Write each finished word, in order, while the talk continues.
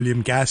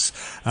gas.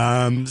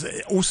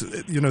 Also,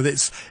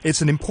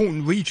 it's an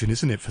important region,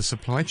 isn't it, for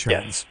supply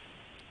chains?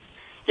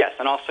 Yes,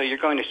 and also you're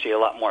going to see a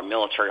lot more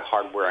military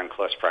hardware in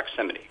close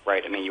proximity,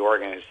 right? I mean, you are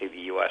going to see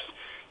the U.S.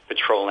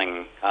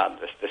 patrolling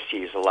the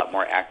seas a lot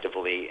more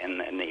actively in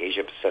the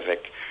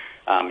Asia-Pacific.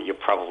 You'll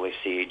probably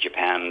see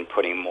Japan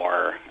putting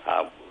more,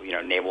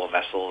 naval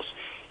vessels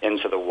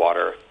into the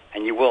water,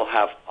 and you will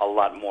have a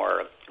lot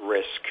more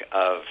risk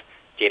of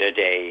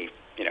day-to-day,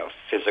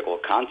 physical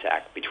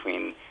contact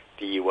between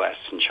the U.S.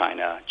 and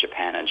China,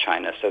 Japan and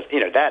China. So,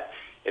 that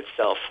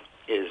itself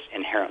is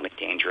inherently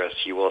dangerous.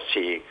 You will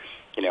see,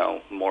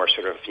 more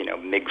sort of,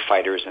 MiG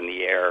fighters in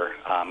the air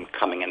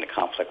coming into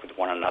conflict with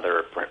one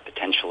another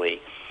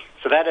potentially.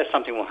 So that is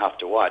something we'll have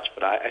to watch.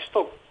 But I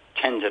still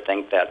tend to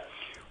think that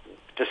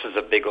this is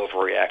a big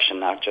overreaction,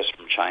 not just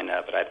from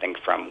China, but I think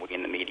from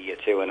within the media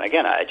too. And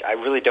again, I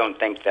really don't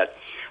think that.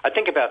 I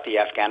think about the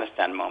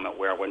Afghanistan moment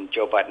where when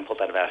Joe Biden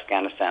pulled out of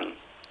Afghanistan,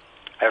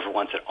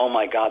 everyone said, "Oh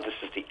my God, this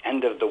is the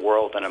end of the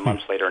world," and a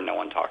month later, no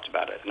one talked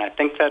about it. And I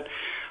think that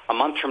a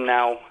month from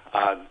now,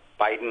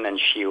 Biden and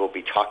Xi will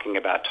be talking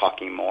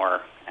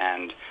more,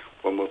 and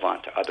we'll move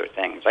on to other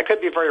things. I could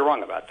be very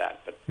wrong about that,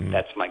 but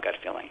that's my gut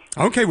feeling.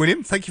 Okay,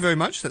 William, thank you very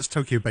much. That's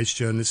Tokyo-based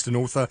journalist and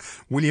author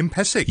William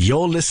Pesic.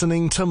 You're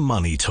listening to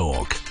Money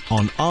Talk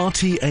on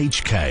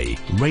RTHK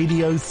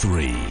Radio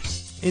 3.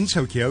 In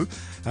Tokyo,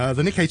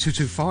 the Nikkei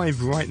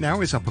 225 right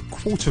now is up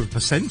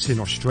 0.25%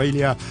 in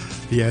Australia.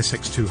 The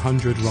ASX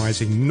 200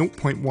 rising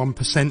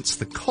 0.1%.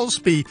 The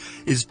Kospi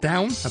is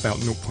down about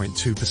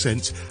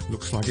 0.2%.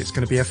 Looks like it's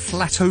going to be a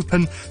flat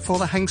open for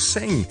the Hang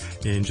Seng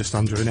in just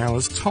under an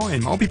hour's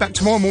time. I'll be back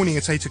tomorrow morning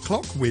at 8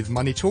 o'clock with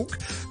Money Talk.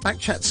 Back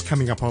chats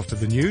coming up after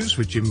the news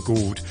with Jim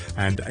Gould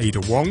and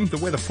Ada Wong. The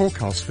weather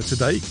forecast for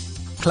today: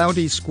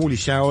 cloudy, squally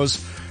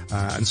showers,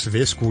 and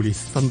severe squally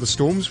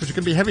thunderstorms, which are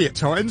going to be heavy at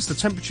times. The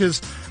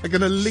temperatures are going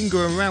to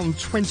linger around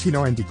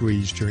 29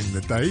 degrees during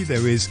the day.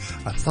 There is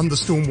a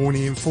thunderstorm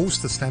warning in force.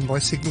 The standby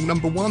signal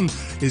number 1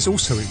 is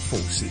also in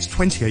force. It's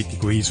 28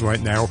 degrees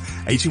right now,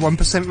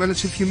 81%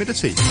 relative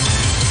humidity.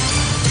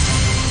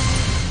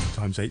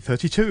 Time's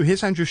 8:32.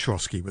 Here's Andrew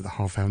Shrosky with the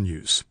half-hour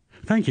news.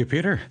 Thank you,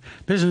 Peter.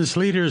 Business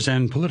leaders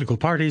and political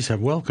parties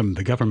have welcomed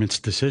the government's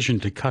decision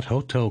to cut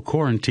hotel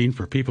quarantine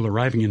for people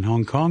arriving in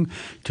Hong Kong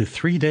to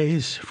 3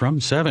 days from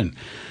 7.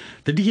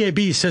 The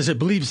DAB says it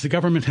believes the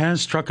government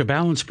has struck a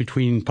balance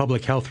between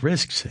public health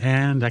risks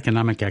and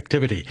economic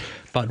activity.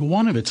 But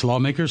one of its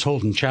lawmakers,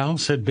 Holden Chow,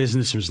 said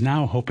business is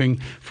now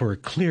hoping for a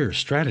clear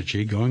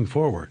strategy going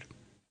forward.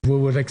 We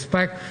would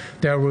expect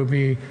there will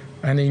be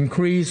an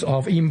increase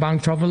of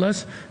inbound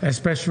travelers,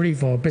 especially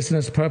for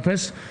business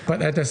purpose.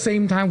 But at the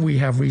same time, we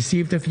have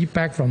received the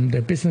feedback from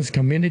the business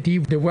community.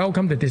 They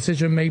welcome the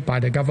decision made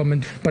by the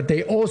government, but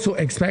they also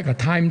expect a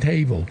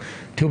timetable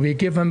to be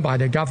given by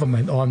the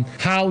government on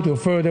how to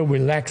further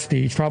relax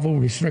the travel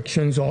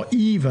restrictions or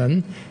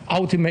even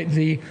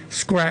ultimately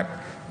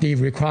scrap the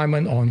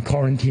requirement on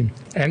quarantine.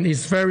 And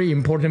it's very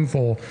important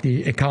for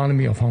the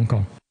economy of Hong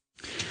Kong.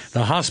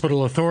 The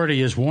hospital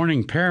authority is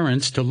warning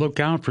parents to look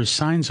out for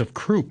signs of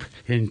croup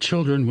in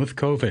children with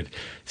COVID,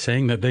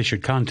 saying that they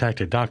should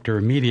contact a doctor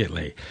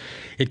immediately.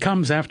 It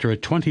comes after a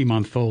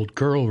 20-month-old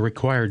girl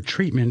required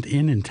treatment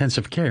in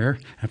intensive care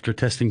after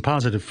testing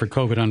positive for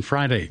COVID on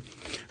Friday.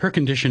 Her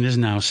condition is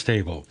now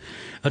stable.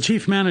 A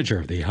chief manager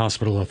of the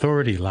hospital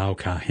authority, Lau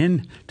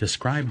Ka-hin,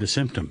 described the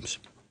symptoms.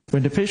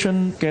 When the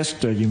patient gets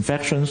the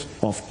infections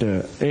of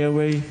the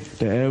airway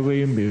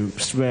will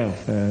swell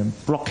and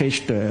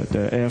blockage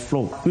the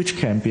airflow, which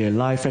can be a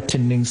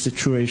life-threatening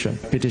situation.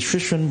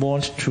 Pediatricians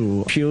want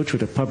to appeal to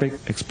the public,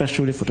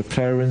 especially for the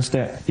parents,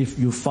 that if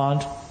you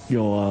find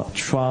your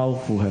child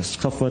who has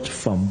suffered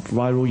from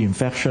viral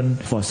infection,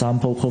 for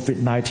example,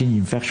 COVID-19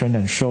 infection,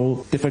 and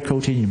show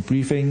difficulty in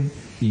breathing,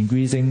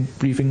 increasing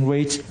breathing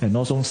rate, and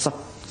also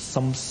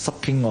some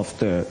sucking of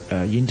the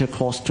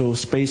intercostal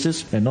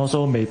spaces, and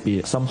also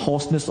maybe some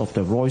hoarseness of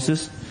the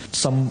voices.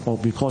 Some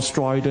what we call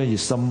stridor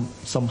is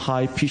some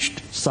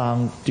high-pitched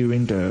sound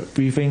during the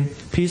breathing.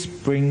 Please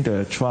bring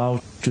the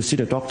child to see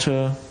the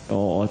doctor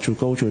or to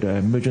go to the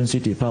emergency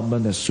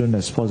department as soon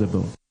as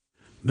possible.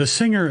 The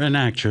singer and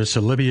actress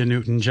Olivia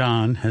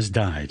Newton-John has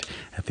died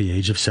at the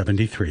age of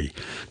 73.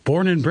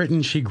 Born in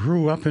Britain, she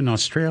grew up in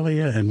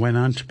Australia and went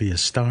on to be a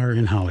star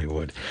in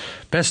Hollywood.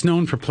 Best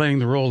known for playing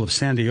the role of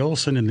Sandy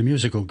Olsen in the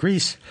musical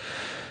Grease,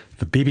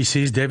 the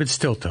BBC's David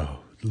Stilto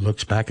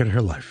looks back at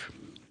her life.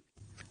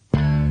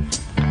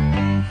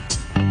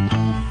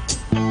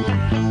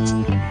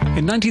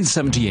 In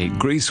 1978,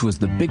 Grease was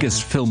the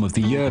biggest film of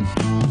the year.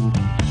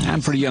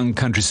 And for a young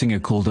country singer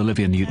called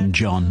Olivia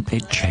Newton-John,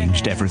 it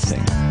changed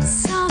everything.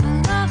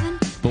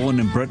 Born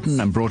in Britain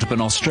and brought up in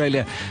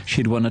Australia,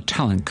 she'd won a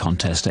talent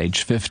contest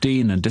aged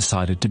 15 and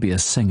decided to be a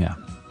singer.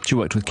 She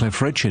worked with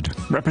Cliff Richard,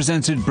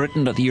 represented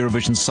Britain at the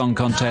Eurovision Song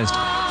Contest,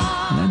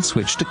 and then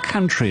switched to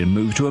country and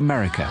moved to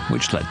America,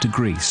 which led to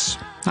Grease.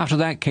 After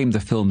that came the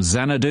film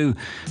Xanadu,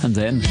 and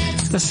then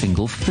the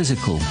single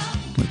Physical,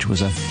 which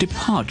was a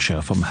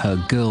departure from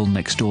her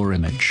girl-next-door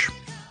image.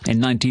 In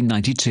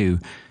 1992,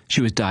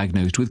 she was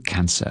diagnosed with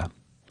cancer.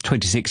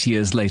 26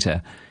 years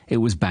later, it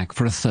was back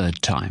for a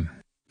third time.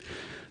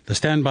 The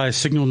standby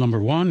signal number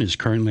 1 is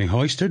currently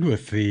hoisted,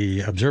 with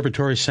the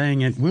observatory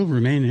saying it will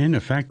remain in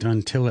effect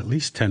until at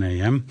least 10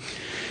 a.m.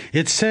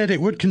 It said it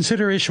would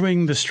consider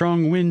issuing the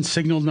strong wind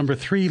signal number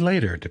 3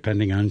 later,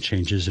 depending on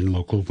changes in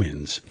local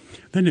winds.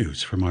 The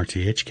news from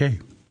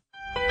RTHK.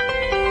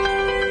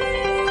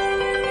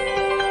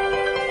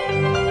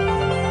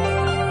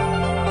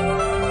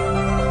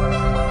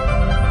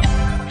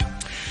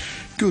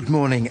 Good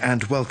morning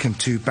and welcome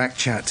to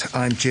Backchat.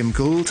 I'm Jim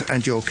Gould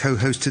and your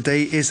co-host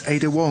today is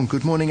Ada Wong.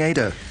 Good morning,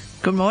 Ada.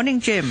 Good morning,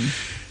 Jim.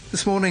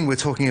 This morning we're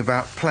talking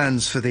about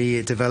plans for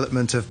the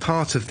development of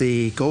part of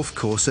the golf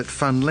course at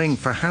Fanling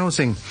for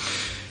housing.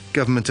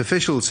 Government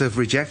officials have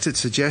rejected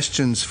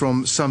suggestions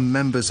from some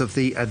members of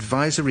the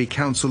Advisory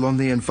Council on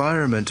the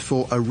Environment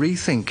for a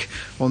rethink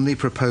on the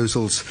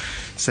proposals,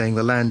 saying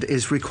the land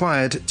is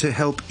required to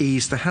help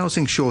ease the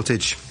housing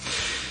shortage.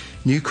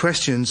 New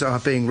questions are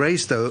being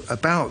raised, though,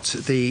 about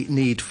the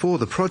need for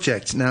the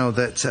project now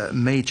that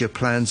major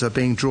plans are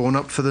being drawn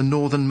up for the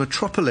northern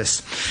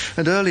metropolis.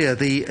 And earlier,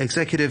 the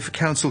Executive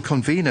Council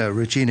convener,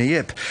 Regina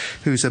Yip,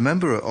 who's a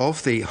member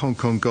of the Hong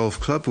Kong Golf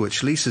Club,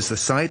 which leases the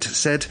site,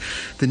 said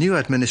the new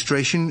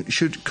administration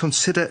should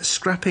consider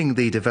scrapping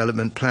the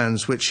development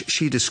plans, which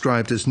she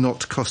described as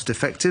not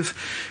cost-effective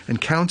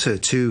and counter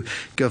to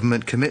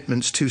government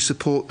commitments to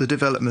support the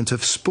development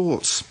of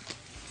sports.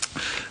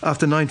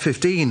 After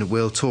 9:15,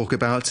 we'll talk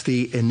about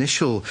the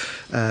initial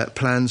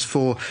plans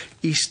for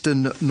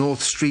Eastern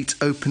North Street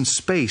open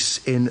space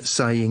in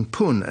Sai Ying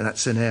Pun. And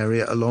that's an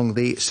area along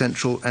the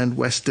Central and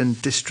Western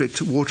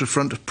District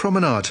waterfront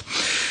promenade.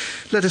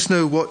 Let us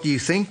know what you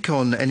think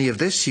on any of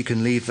this. You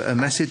can leave a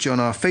message on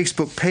our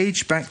Facebook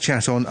page,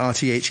 Backchat on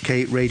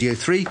RTHK Radio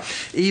 3.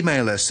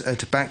 Email us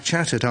at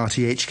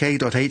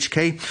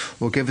backchat@rthk.hk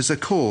or give us a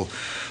call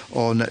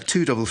on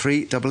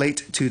 233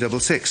 88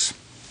 266.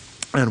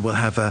 And we'll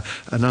have a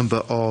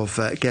number of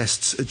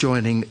guests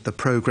joining the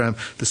programme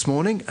this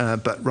morning.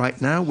 But right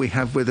now we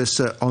have with us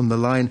on the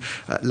line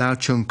Lau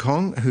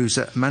Chun-kong, who's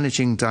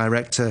Managing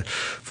Director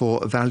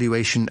for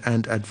Valuation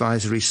and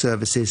Advisory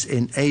Services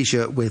in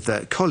Asia with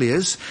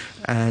Colliers,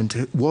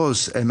 and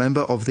was a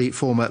member of the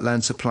former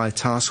Land Supply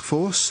Task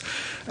Force.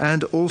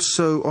 And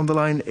also on the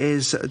line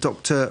is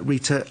Dr.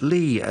 Rita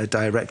Li,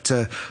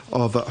 Director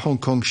of Hong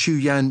Kong Shu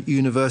Yan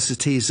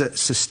University's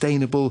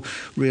Sustainable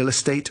Real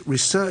Estate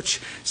Research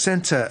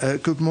Centre.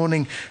 Good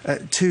morning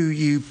to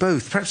you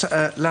both. Perhaps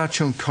Lau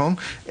Chun-kong,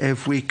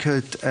 if we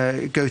could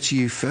go to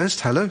you first.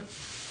 Hello.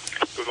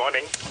 Good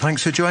morning.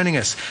 Thanks for joining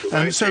us. Good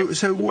morning,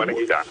 good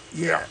morning, Ida.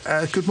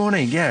 Good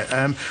morning.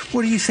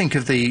 What do you think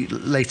of the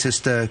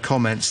latest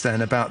comments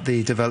then about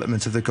the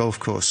development of the golf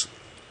course?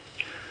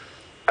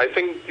 I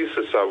think this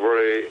is a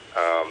very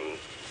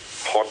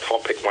hot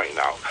topic right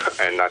now,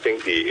 and I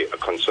think the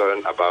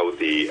concern about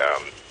the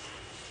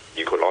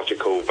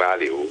ecological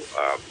value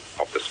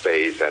of the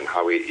space and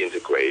how we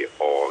integrate,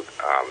 or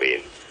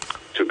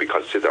to be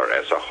considered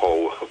as a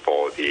whole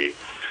for the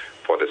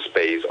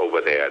space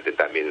over there.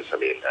 That means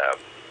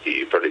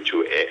the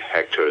 32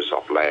 hectares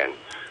of land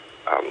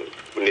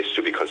needs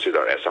to be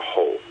considered as a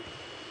whole.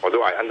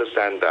 Although I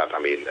understand that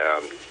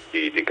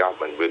the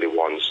government really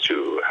wants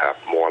to have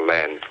more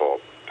land for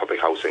public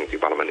housing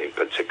development in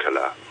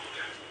particular.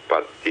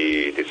 But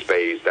the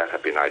space that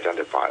have been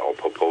identified or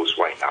proposed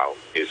right now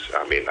is,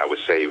 I would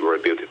say, very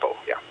beautiful.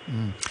 Yeah.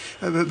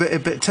 But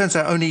it turns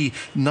out only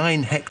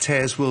 9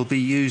 hectares will be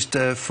used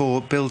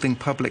for building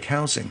public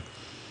housing.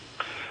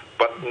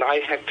 But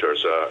 9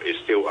 hectares is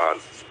still,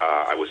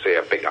 I would say,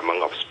 a big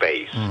amount of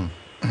space.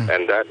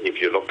 And that if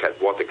you look at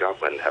what the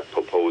government have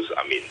proposed,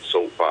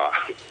 so far,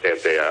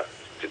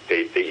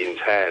 they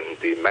intend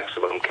the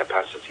maximum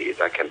capacity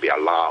that can be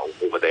allowed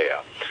over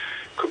there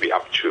could be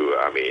up to,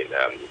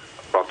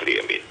 roughly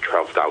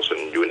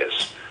 12,000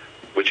 units,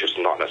 which is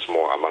not a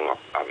small amount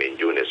of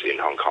units in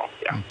Hong Kong.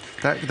 Yeah.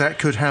 That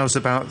could house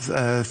about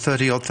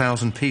 30-odd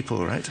thousand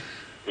people, right?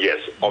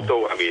 Yes,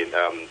 although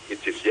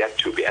it is yet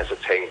to be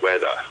ascertained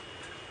whether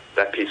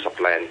that piece of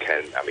land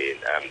can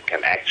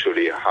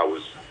actually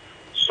house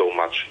so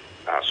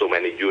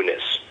many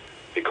units,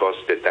 because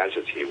the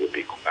density would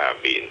be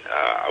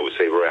I would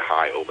say very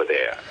high over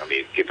there.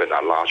 Given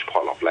a large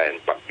plot of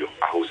land, but you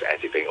house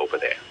anything over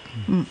there.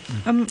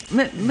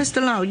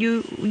 Mr. Lau,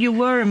 you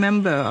were a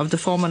member of the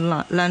former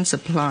Land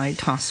Supply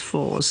Task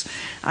Force.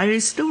 I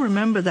still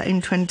remember that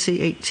in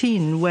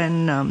 2018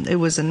 when it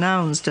was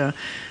announced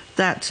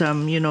that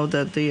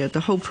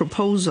the whole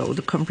proposal,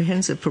 the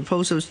comprehensive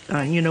proposal,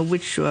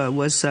 which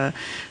was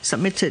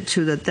submitted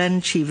to the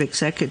then chief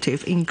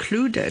executive,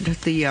 included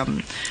the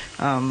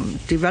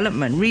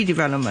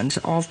redevelopment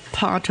of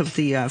part of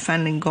the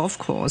Fanling Golf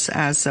Course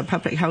as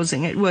public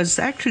housing. It was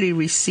actually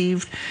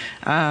received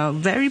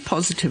very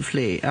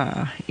positively,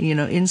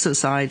 in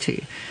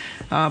society.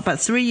 But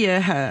 3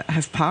 years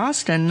have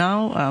passed, and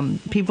now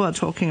people are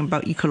talking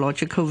about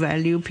ecological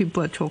value.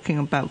 People are talking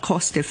about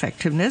cost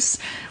effectiveness.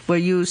 Were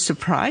you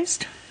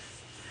surprised?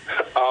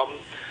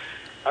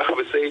 I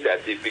would say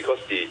that because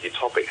the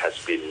topic has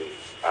been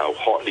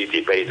hotly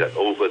debated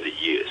over the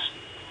years,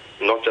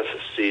 not just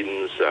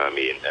since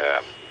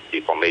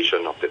the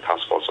formation of the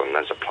task force on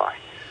land supply.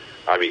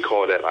 I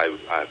recall that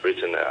I've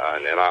written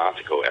an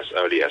article as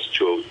early as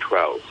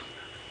 2012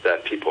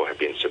 that people have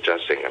been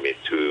suggesting,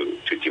 to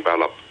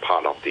develop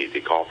part of the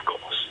golf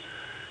course.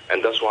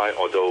 And that's why,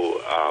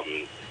 although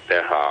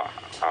there are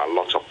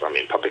lots of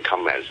public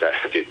comments that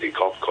the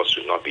golf course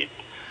should not be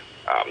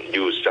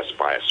used just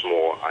by a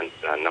small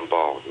number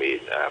of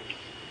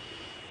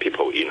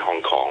people in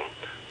Hong Kong,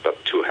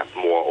 but to have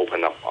more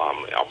open up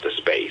of the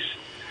space.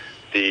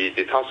 The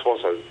task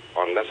force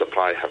on land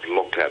supply have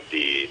looked at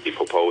the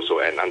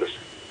proposal and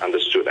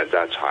understood at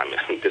that time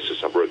this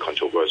is a very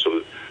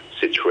controversial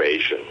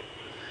situation,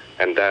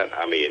 and that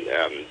I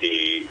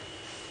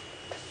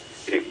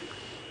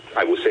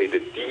would say the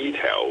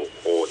detail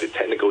or the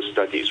technical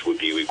studies would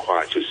be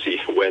required to see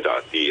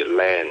whether the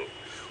land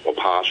or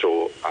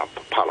partial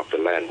part of the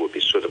land would be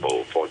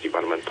suitable for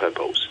development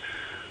purpose.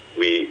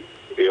 We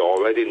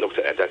already looked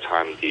at that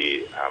time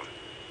the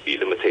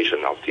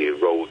limitation of the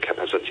road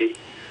capacity.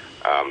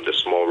 The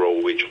small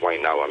road, which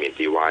right now,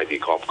 divide the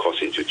golf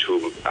course into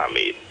two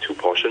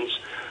portions.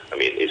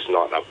 It's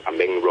not a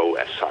main road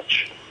as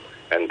such,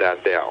 and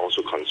that there are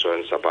also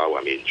concerns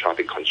about,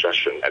 traffic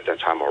congestion at that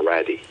time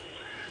already.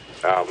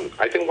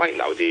 I think right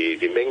now the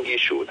main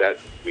issue that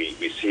we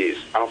see is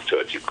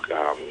after the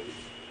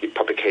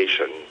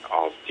publication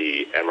of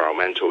the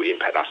environmental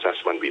impact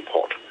assessment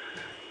report.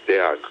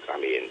 There are,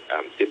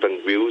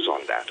 different views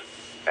on that.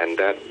 And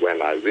that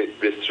when I read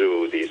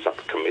through the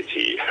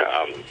subcommittee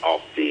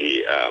of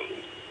the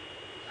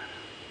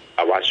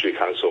Advisory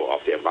Council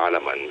of the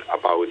Environment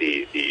about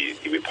the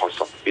report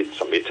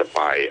submitted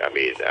by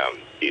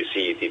the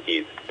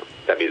CEDD,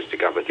 that is the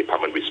government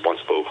department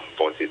responsible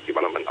for the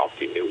development of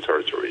the new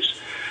territories,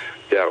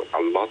 there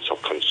are lots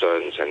of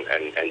concerns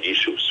and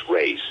issues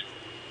raised.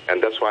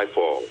 And that's why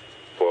for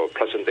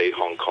present-day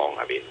Hong Kong,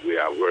 we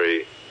are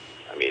very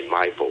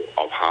mindful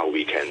of how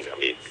we can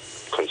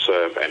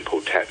conserve and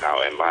protect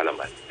our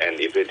environment, and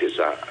if it is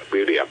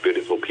really a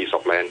beautiful piece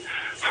of land,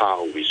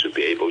 how we should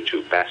be able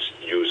to best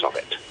use of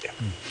it. Yeah.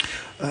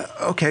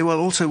 Okay, well,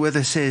 also with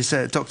us is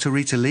Dr.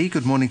 Rita Li.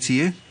 Good morning to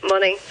you.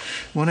 Morning.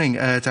 Morning,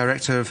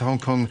 Director of Hong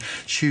Kong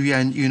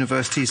Shu-Yan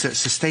University's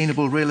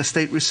Sustainable Real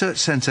Estate Research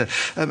Centre.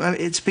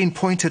 It's been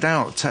pointed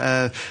out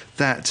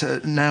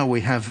that now we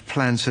have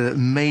plans for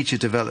major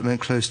development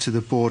close to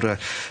the border,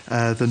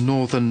 the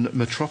northern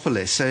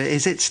metropolis.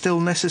 Is it still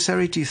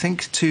necessary, do you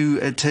think, to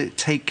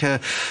take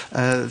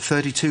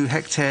 32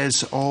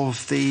 hectares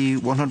of the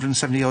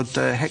 170-odd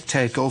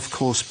hectare golf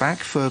course back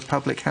for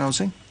public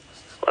housing?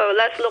 Well,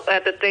 let's look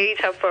at the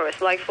data first.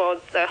 Like for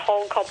the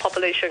Hong Kong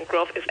population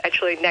growth is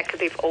actually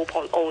negative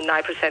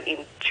 0.09%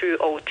 in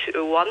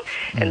 2021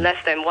 and less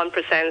than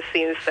 1%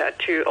 since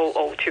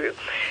 2002.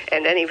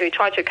 And then if we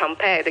try to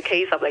compare the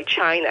case of like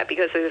China,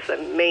 because it is the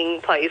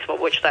main place for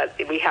which that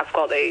we have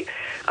got a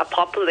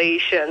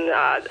population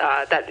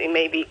that it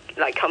may be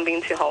like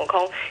coming to Hong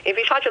Kong. If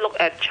we try to look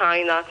at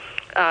China,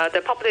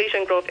 the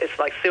population growth is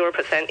like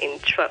 0% in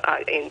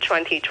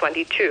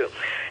 2022.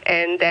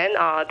 And then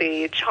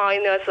the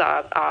China's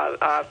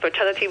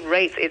fertility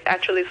rate is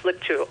actually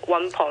slipped to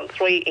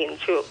 1.3 in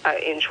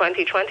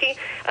 2020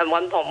 and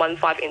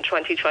 1.15 in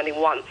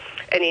 2021.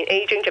 And in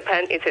aging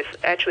Japan, it is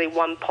actually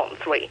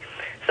 1.3.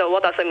 So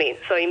what does it mean?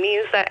 So it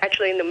means that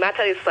actually no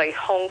matter it's like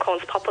Hong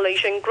Kong's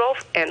population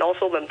growth and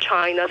also with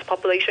China's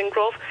population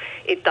growth,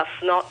 it does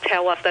not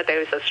tell us that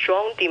there is a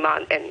strong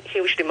demand and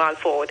huge demand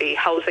for the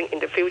housing in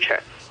the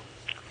future.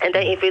 And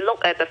then if we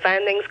look at the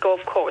Fanling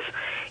Golf Course,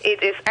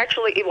 it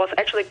was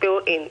actually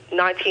built in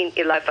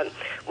 1911,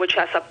 which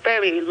has a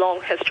very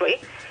long history.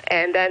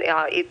 And then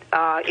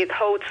it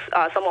holds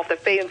some of the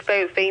very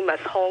famous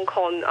Hong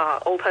Kong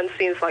open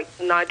since like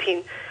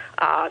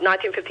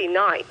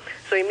 1959.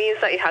 So it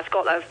means that it has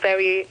got a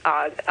very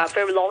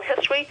long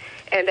history,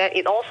 and then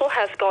it also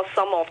has got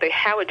some of the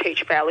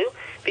heritage value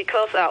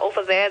because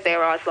over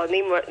there are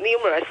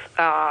numerous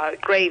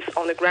graves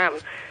on the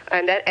ground.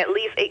 And then at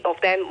least 8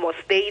 of them was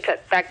dated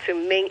back to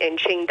Ming and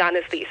Qing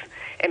dynasties.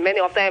 And many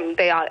of them,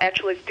 they are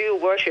actually still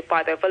worshipped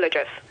by their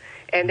villagers.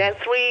 And then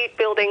 3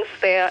 buildings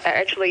there are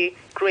actually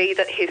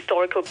graded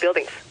historical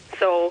buildings.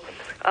 So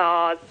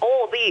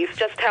all these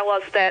just tell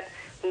us that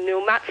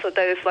no matter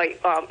that is like,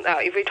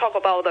 if we talk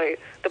about the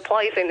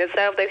place in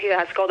itself, that it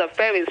has got a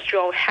very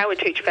strong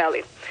heritage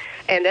value.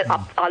 And then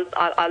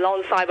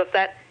alongside of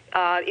that,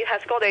 it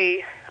has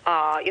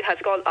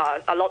got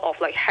a lot of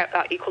like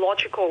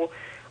ecological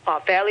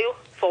value,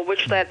 for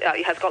which that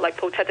it has got like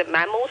protected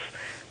mammals,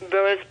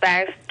 birds,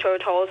 bats,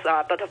 turtles,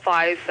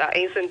 butterflies,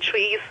 ancient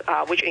trees,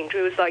 which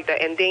includes like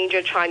the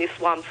endangered Chinese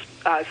swamp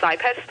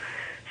cypress.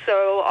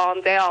 So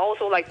there are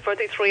also like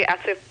 33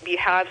 active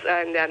beehives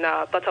and then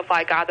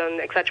butterfly garden,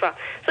 etc.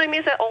 So it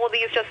means that all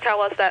these just tell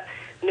us that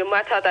no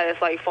matter that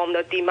it's like from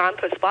the demand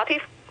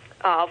perspective,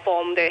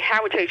 from the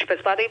heritage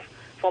perspective,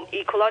 from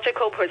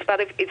ecological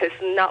perspective, it is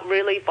not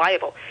really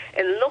viable.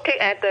 And looking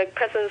at the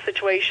present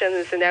situation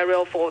and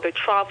scenario for the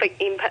traffic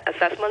impact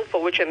assessment,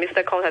 for which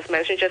Mr. Kong has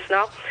mentioned just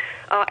now,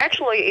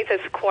 Actually, it is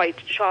quite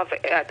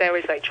traffic. There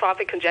is a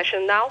traffic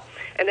congestion now,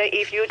 and then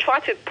if you try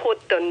to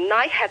put the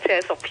 9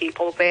 hectares of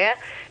people there,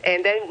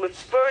 and then with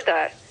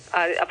further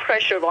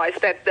pressurize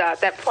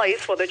that place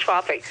for the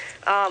traffic,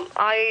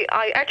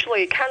 I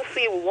actually can't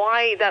see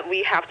why that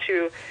we have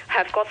to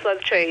have got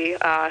such a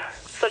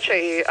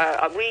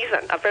reason,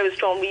 a very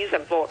strong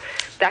reason for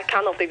that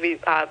kind of the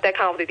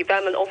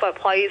development over a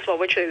place for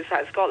which it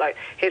has got like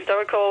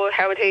historical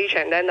heritage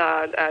and then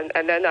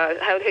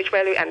heritage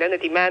value, and then the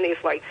demand is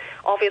like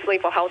obviously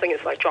for housing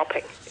is like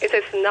dropping. It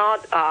is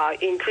not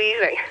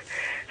increasing.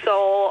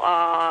 So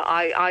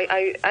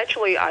I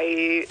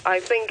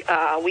think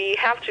we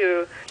have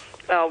to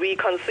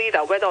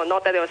reconsider whether or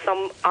not that there are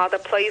some other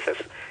places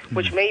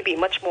which may be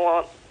much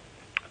more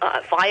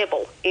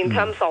viable in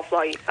terms of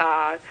like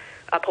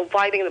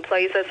providing the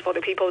places for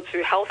the people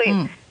to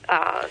housing.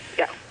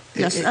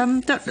 Yes,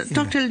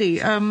 Dr. Li.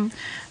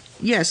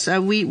 Yes,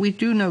 we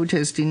do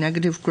notice the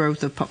negative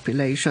growth of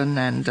population,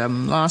 and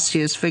last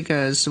year's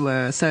figures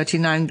were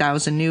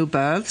 39,000 new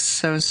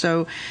births.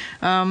 But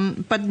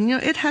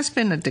it has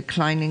been a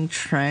declining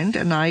trend,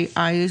 and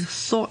I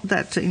thought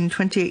that in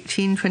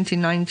 2018,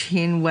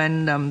 2019,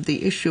 when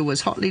the issue was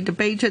hotly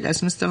debated,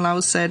 as Mr. Lau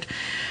said,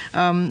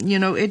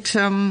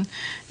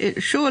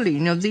 it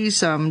surely these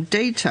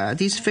data,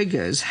 these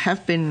figures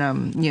have been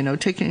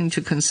taken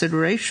into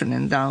consideration,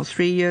 and now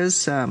 3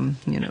 years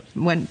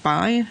went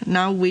by.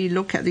 Now we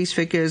look at these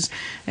figures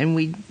and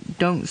we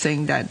don't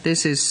think that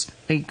this is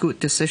a good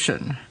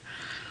decision.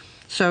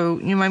 So,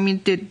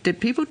 did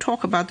people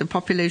talk about the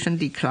population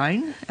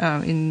decline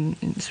in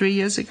 3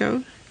 years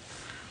ago?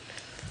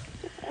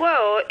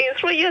 Well, in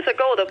 3 years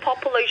ago, the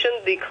population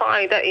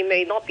decline, that it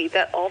may not be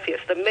that obvious.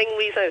 The main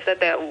reason is that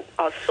there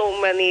are so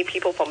many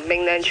people from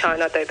mainland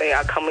China that they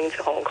are coming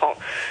to Hong Kong.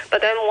 But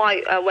then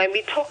when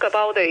we talk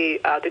about the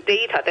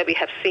data that we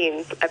have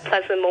seen at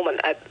present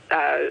moment in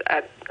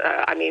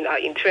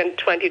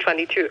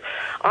 2022,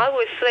 I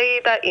would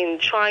say that in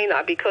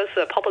China, because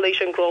the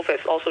population growth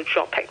is also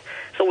dropping,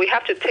 so we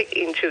have to take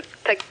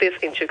this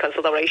into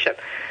consideration.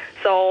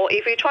 So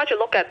if we try to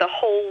look at the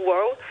whole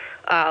world,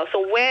 so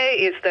where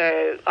is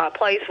the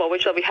place for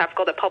which we have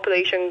got a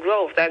population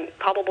growth? Then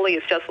probably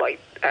it's just like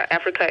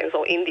Africa and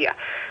so India.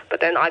 But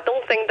then I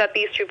don't think that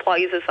these two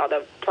places are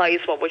the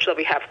place for which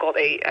we have got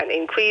an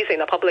increase in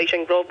the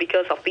population growth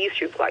because of these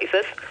two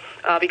places.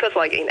 Because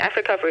like in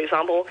Africa, for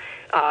example,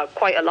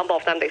 quite a number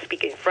of them, they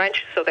speak in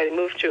French, so they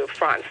moved to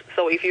France.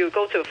 So if you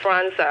go to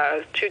France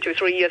 2 to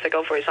 3 years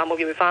ago, for example,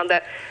 you will find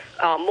that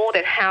more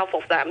than half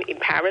of them in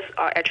Paris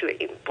are actually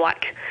in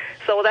black.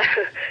 So that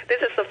this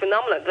is a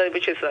phenomenon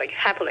which is like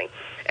happening.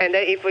 And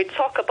then if we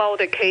talk about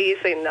the case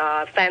in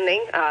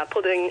Fanling,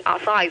 putting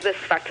aside this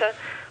factor,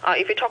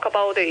 if we talk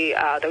about the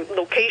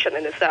location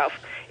in itself,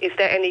 is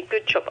there any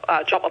good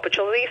job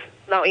opportunities?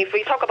 Now, if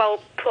we talk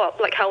about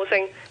public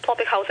housing,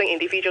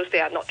 individuals, they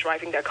are not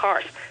driving their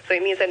cars. So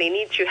it means that they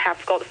need to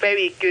have got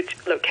very good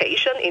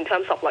location in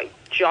terms of like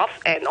jobs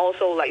and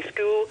also like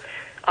school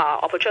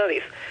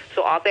opportunities.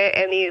 So are there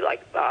any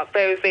like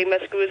very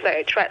famous schools that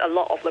attract a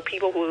lot of the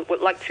people who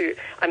would like to,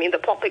 the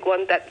public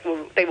one that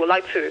they would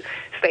like to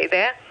stay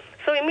there?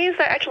 So it means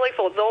that actually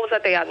for those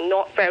that they are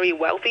not very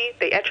wealthy,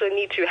 they actually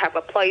need to have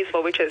a place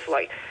for which is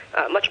like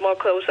much more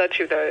closer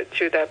to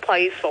the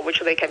place for which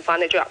they can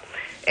find a job.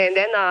 And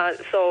then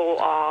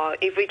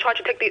if we try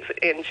to take this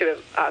into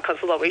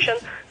consideration,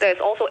 there's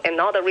also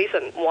another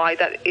reason why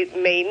that it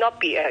may not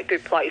be a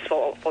good place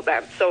for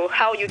them. So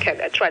how you can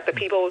attract the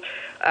people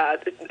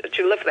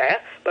to live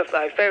there with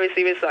very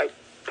serious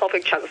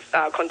public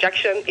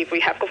congestion if we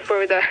have got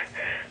further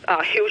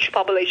huge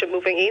population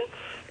moving in.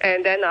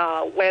 And then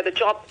where the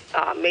job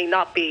may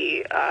not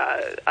be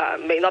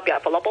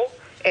available,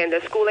 and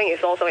the schooling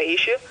is also an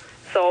issue.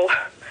 So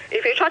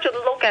if you try to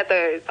look at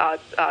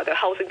the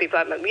housing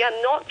development, we are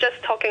not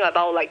just talking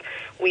about like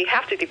we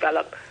have to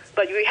develop,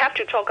 but we have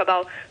to talk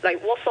about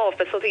like what sort of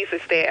facilities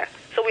is there.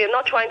 So we are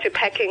not trying to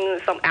pack in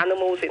some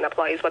animals in a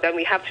place, but then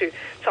we have to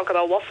talk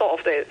about what sort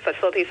of the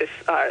facilities is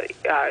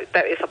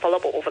that is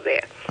available over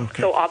there.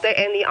 Okay. So are there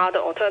any other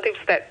alternatives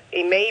that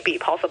it may be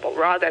possible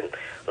rather than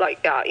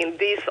like in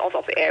these sorts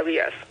of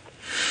areas?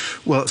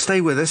 Well, stay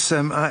with us.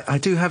 I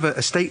do have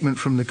a statement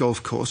from the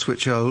golf course,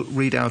 which I'll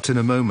read out in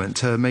a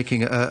moment,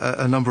 making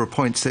a number of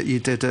points that you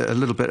did a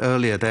little bit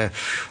earlier there,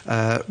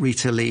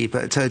 Rita Li.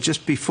 But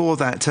just before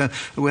that,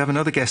 we have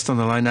another guest on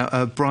the line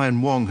now,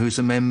 Brian Wong, who's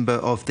a member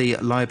of the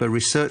LIBOR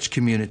research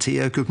community.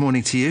 Good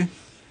morning to you.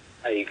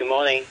 Hey, good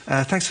morning.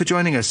 Thanks for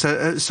joining us.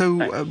 So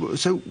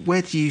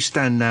where do you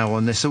stand now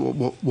on this?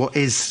 What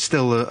is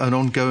still an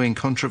ongoing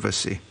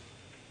controversy?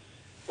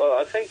 Well,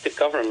 I think the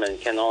government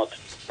cannot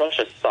brush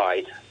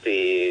aside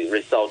the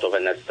result of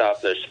an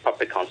established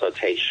public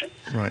consultation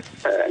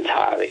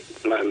entirely.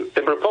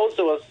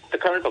 The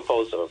current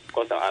proposal, of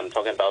course, I'm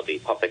talking about the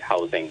public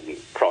housing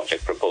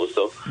project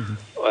proposal,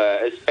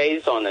 is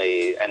based on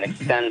an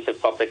extensive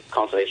public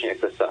consultation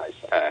exercise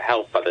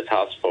held by the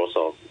Task Force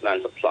of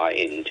Land Supply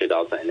in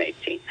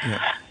 2018.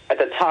 Yeah. At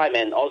the time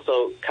and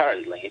also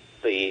currently,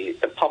 the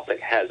public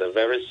has a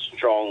very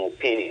strong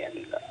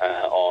opinion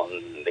on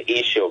the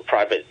issue of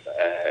private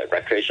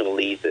recreational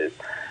leases,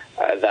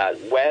 that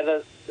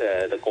whether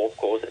the golf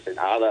courses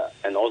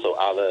and also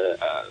other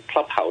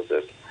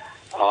clubhouses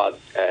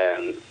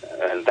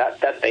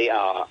that they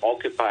are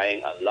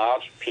occupying a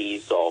large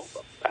piece of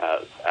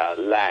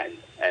land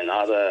and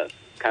other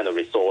kind of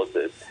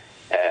resources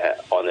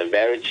on a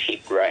very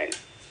cheap rent.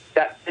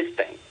 That this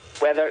thing,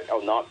 whether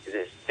or not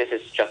this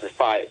is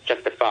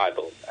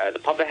justifiable, the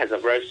public has a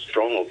very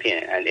strong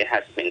opinion, and it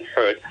has been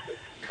heard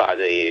by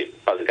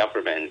the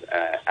government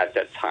at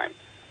that time.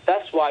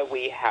 That's why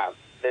we have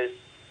this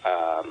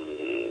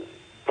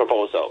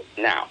proposal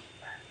now.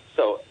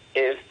 So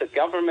if the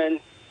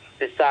government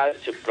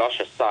decides to brush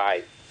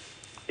aside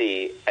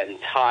the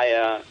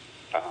entire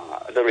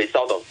the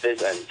result of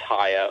this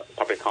entire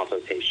public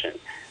consultation,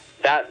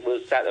 that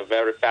will set a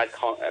very bad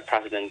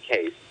precedent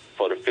case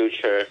for the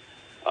future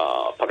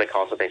public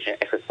consultation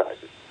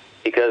exercises,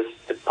 because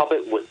the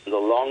public would no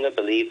longer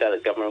believe that the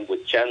government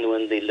would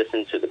genuinely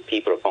listen to the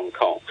people of Hong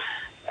Kong.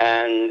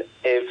 And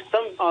if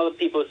some other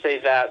people say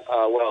that,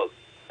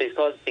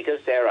 because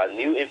there are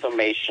new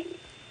information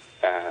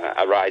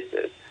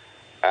arises,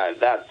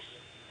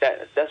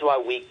 that's why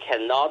we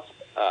cannot.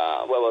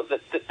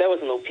 There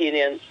was an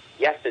opinion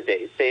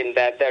yesterday saying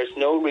that there's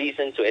no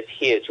reason to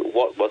adhere to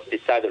what was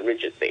decided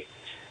rigidly.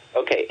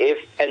 Okay, if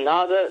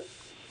another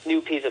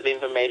new piece of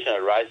information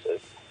arises,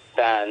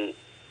 then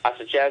I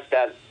suggest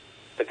that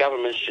the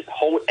government should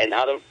hold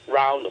another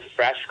round of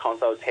fresh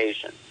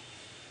consultation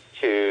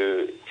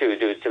to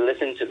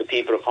listen to the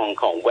people of Hong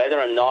Kong, whether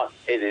or not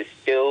it is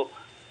still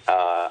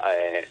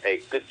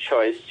a good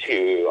choice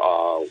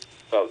to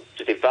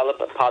develop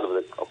a part of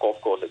the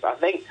golf courses. I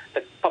think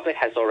the public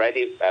has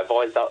already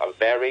voiced out a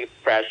very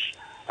fresh,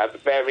 a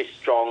very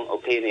strong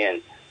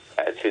opinion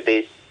to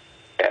these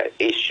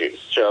issues.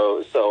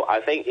 So I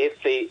think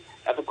if the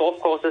golf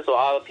courses or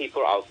other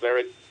people are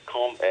very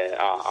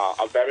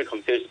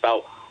confused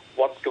about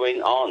what's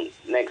going on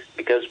next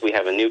because we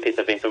have a new piece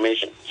of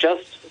information,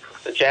 just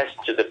suggest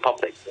to the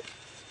public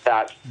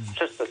that,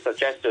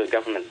 suggest to the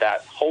government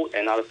that hold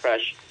another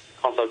fresh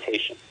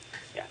consultation.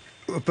 Yeah.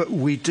 But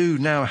we do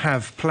now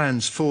have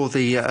plans for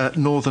the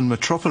northern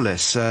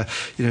metropolis, to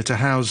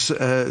house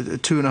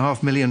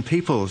 2.5 million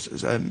people,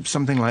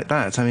 something like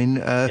that. I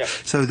mean,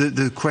 so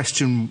the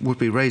question would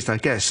be raised, I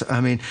guess.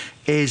 I mean,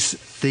 is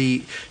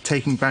the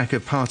taking back a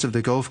part of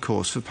the golf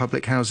course for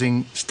public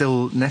housing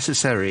still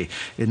necessary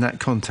in that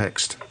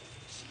context?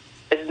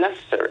 It's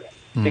necessary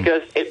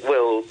because it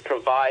will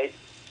provide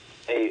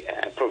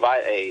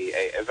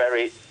a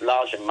very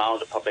large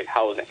amount of public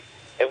housing.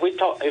 If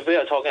we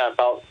are talking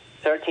about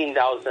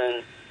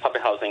 13,000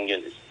 public housing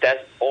units,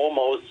 that's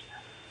almost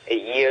a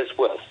year's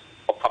worth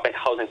of public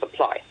housing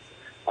supply,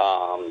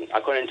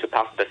 according to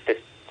past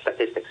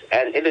statistics.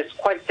 And it is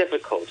quite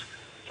difficult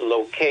to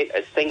locate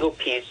a single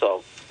piece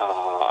of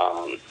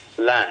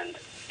land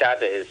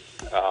that is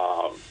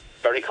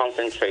very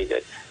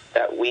concentrated,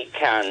 that we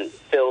can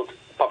build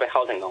public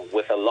housing on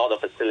with a lot of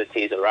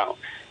facilities around.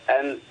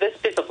 And this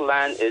piece of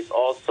land is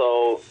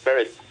also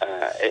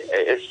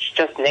it's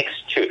just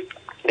next to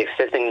the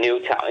existing new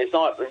town. It's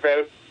not a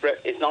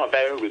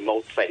very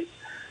remote place.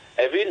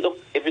 If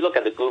you look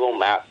at the Google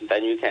map,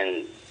 then you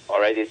can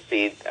already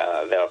see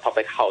there are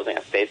public housing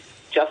estates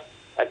just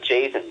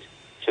adjacent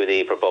to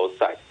the proposed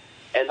site.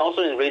 And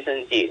also in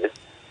recent years,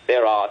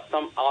 there are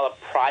some other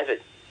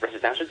private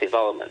residential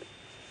developments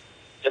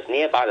just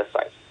nearby the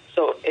site.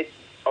 So it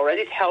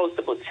already tells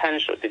the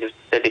potential,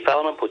 the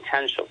development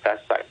potential of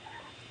that site.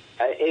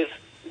 If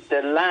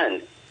the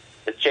land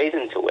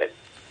adjacent to it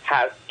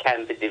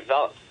can be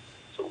developed,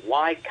 so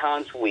why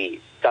can't we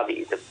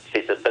study the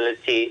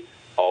feasibility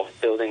of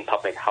building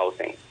public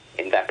housing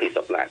in that piece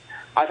of land?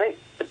 I think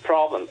the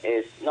problem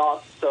is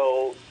not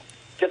so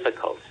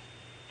difficult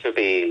to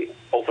be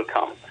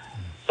overcome.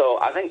 So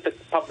I think the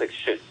public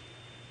should,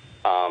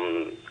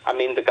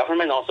 the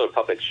government also the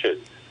public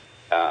should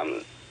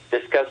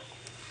discuss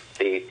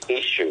the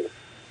issue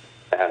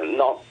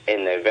not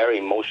in a very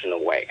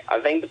emotional way. I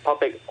think the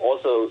public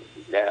also,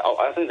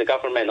 I think the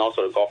government and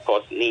also the golf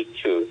course need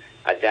to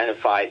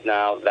identify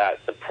now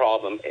that the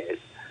problem is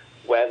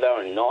whether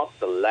or not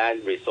the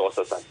land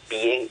resources are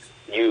being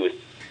used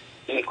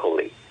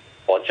equally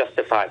or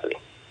justifiably.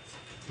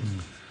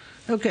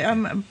 Okay,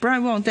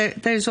 Brian Wong,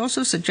 there's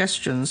also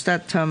suggestions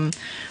that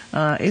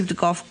if the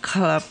golf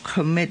club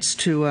commits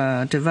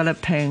to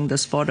developing the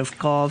sport of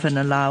golf and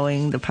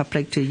allowing the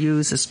public to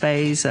use the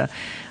space,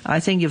 I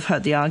think you've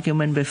heard the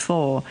argument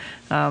before,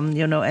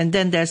 and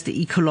then there's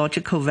the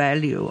ecological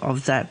value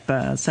of that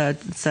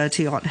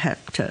 30-odd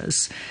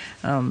hectares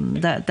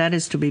that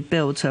is to be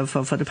built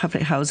for the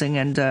public housing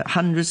and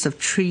hundreds of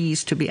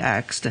trees to be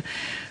axed.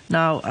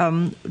 Now,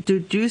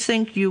 do you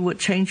think you would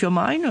change your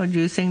mind, or do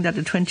you think that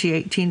the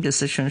 2018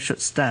 decision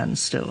should stand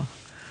still?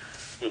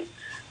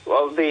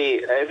 Well,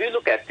 if you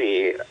look at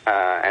the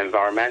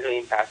environmental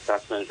impact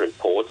assessment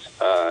report,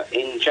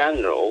 in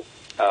general,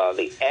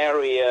 the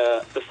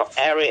area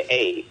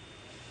A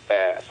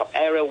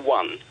sub-area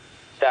 1,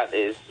 that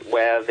is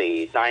where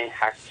the 9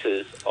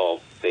 hectares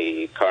of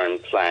the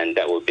current plan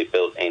that will be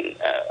built in,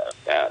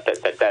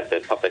 that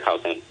the public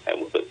housing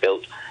will be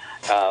built.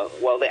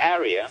 Well, the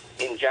area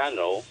in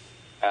general,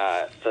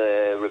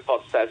 the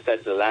report says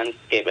that the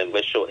landscape and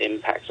visual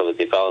impacts of the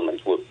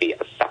development would be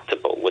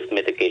acceptable with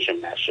mitigation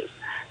measures.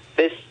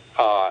 This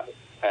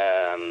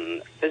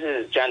is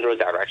a general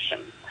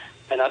direction,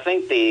 and I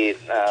think the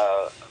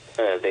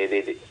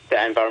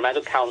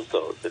Environmental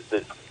Council,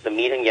 the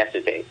meeting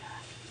yesterday,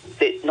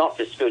 did not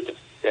dispute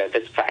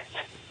this fact.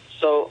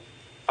 So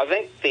I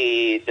think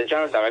the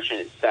general direction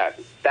is that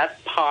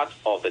part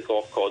of the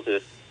golf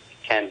courses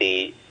can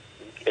be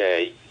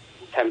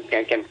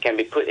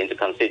put into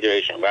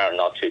consideration whether or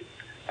not to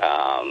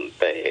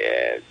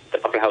the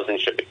public housing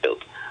should be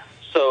built.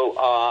 So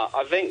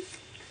I think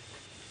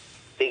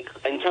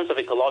in terms of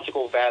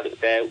ecological value,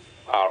 there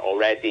are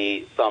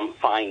already some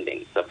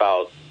findings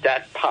about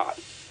that part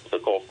of the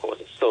golf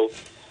courses. So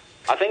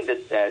I think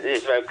that it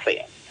is very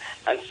clear.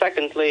 And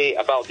secondly,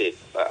 about the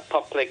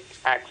public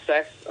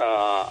access,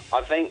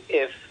 I think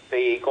if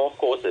the golf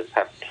courses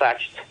have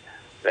pledged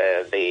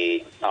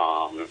the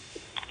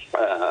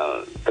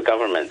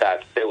government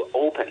that they will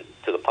open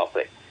to the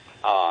public,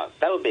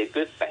 that would be a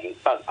good thing.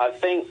 But I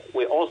think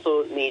we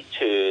also need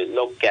to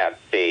look at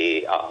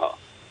the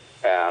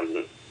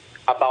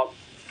about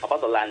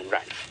the land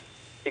rent,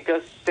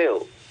 because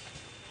still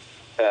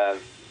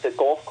the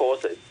golf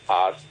courses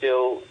are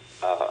still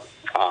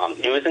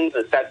using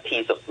that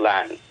piece of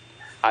land.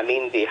 I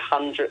mean, the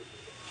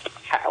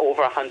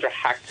over 100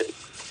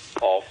 hectares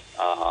of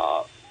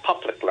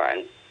public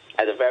land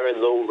at a very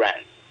low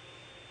rent,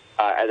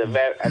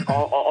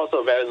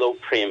 also a very low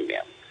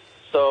premium.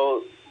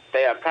 So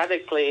they are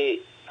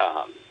practically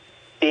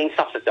being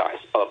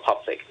subsidized by the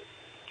public.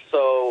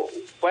 So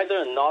whether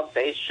or not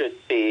they should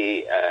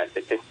be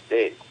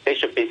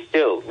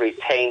still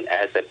retained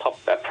as a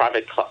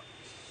private club,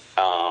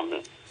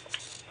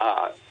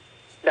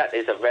 that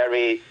is a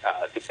very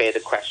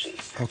debated question.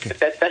 Okay.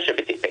 That should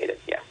be debated.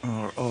 Yeah.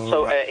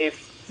 So right. If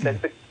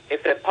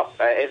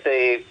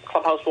the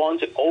clubhouse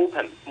wants to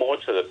open more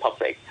to the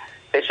public,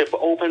 they should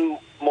open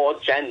more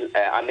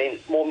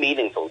more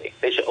meaningfully.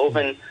 They should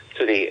open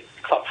to the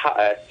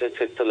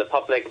to the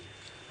public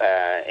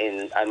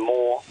in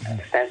more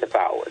extensive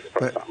hours,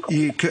 for example.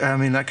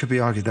 That could be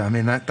argued.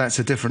 That's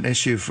a different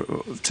issue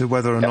to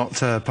whether or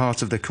not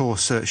part of the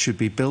course should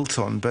be built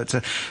on. But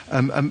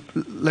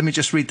let me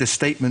just read this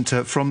statement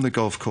from the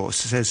golf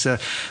course. It says,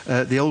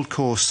 the old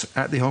course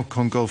at the Hong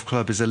Kong Golf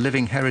Club is a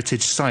living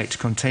heritage site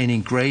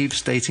containing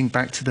graves dating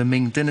back to the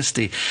Ming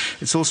Dynasty.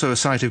 It's also a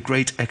site of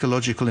great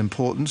ecological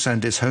importance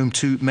and is home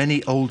to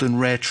many old and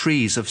rare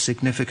trees of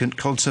significant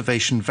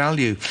conservation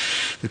value.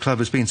 The club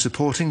has been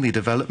supporting the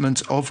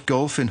development of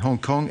golf in Hong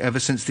Kong ever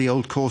since the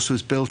old course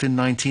was built in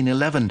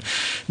 1911.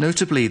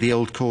 Notably, the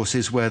old course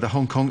is where the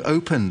Hong Kong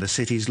Open, the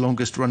city's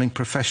longest-running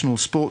professional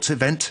sports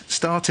event,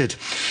 started.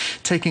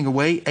 Taking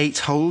away 8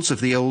 holes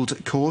of the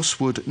old course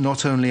would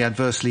not only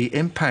adversely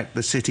impact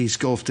the city's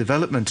golf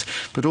development,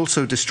 but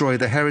also destroy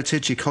the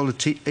heritage,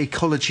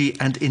 ecology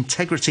and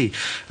integrity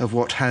of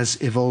what has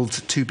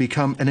evolved to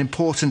become an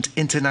important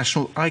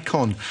international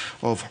icon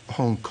of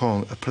Hong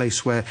Kong, a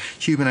place where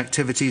human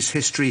activities,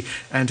 history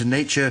and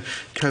nature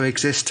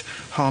coexist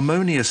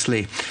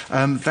harmoniously.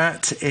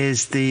 That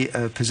is the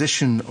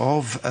position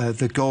of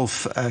the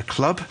golf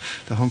club,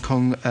 the Hong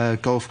Kong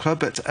Golf Club.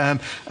 But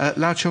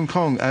Lau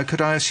Chun-kong,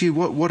 could I ask you,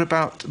 what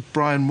about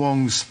Brian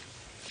Wong's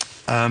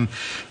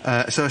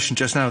assertion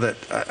just now that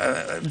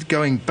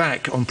going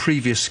back on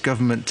previous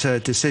government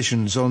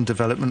decisions on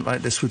development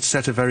like this would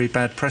set a very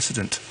bad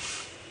precedent?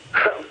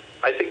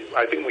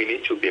 I think we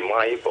need to be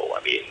mindful.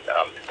 The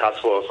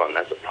task force on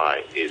land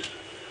supply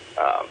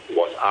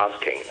was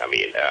asking,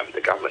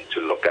 the government to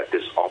look at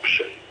this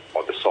option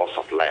or the source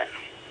of land.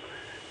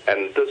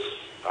 And this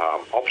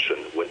option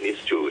would need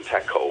to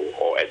tackle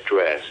or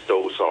address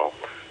those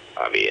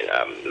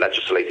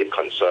legislative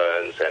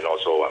concerns and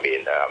also,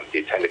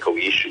 the technical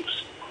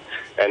issues.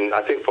 And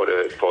I think for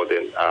the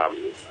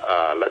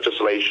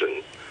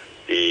legislation,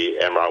 the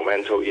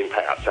environmental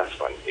impact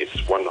assessment is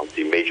one of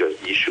the major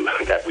issues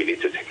that we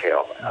need to take care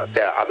of.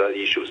 There are other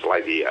issues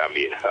like the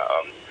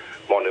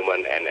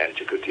monument and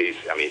antiquities,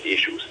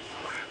 issues.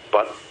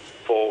 But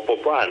for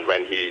Brian,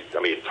 when he,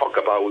 talk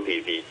about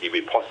the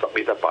report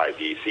submitted by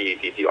the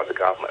CEDD or the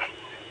government,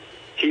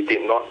 he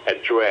did not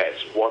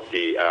address what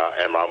the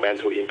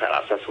environmental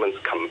impact assessment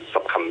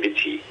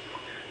subcommittee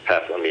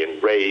have,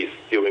 raised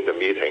during the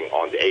meeting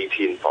on the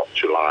 18th of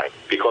July.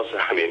 Because,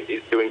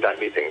 during that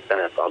meeting,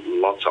 there have a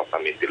lot of,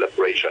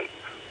 deliberation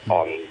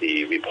on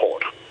the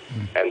report.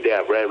 And there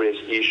are various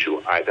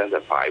issues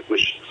identified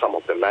which some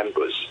of the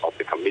members of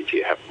the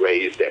committee have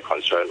raised their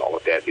concern or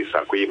their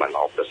disagreement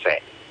of the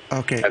same.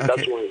 Okay. And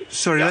okay.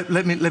 Sorry, yeah.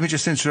 let me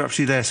just interrupt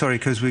you there. Sorry,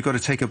 because we've got to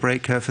take a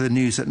break for the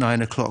news at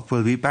 9 o'clock.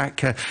 We'll be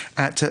back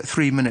at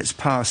 3 minutes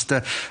past.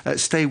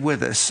 Stay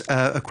with us.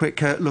 A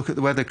quick look at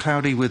the weather: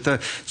 cloudy with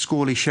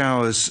squally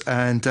showers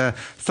and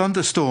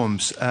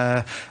thunderstorms.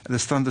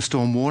 This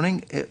thunderstorm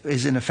warning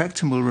is in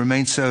effect and will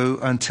remain so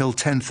until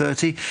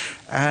 10:30.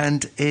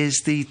 And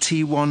is the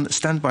T1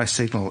 standby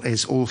signal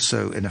is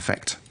also in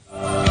effect.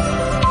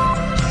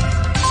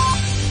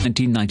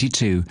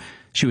 1992,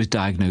 she was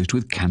diagnosed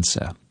with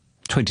cancer.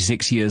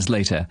 26 years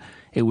later,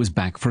 it was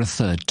back for a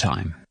third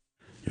time.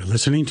 You're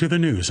listening to the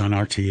news on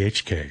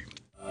RTHK.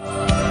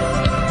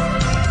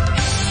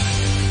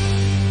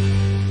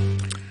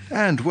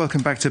 And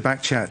welcome back to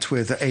Backchat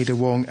with Ada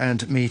Wong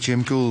and me,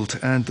 Jim Gould.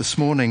 And this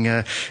morning,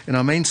 in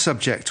our main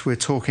subject, we're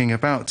talking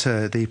about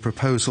the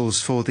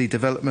proposals for the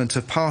development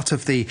of part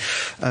of the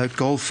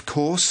golf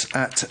course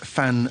at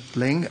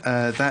Fanling.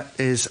 That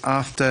is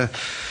after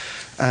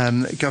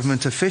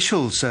government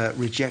officials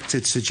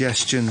rejected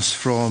suggestions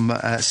from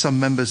some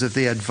members of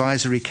the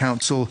Advisory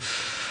Council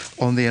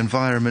on the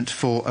environment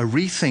for a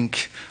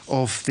rethink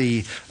of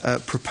the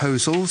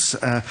proposals.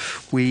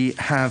 We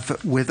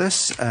have with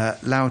us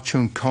Lau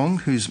Chun-kong,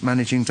 who's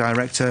Managing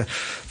Director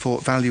for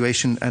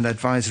Valuation and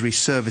Advisory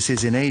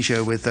Services in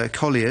Asia with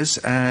Colliers,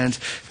 and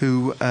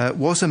who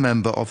was a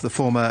member of the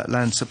former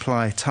Land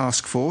Supply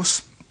Task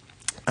Force.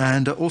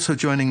 And also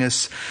joining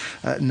us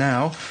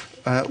now,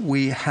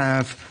 we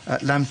have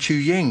Lam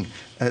Chu-ying,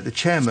 the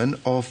chairman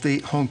of the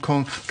Hong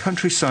Kong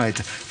Countryside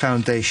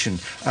Foundation.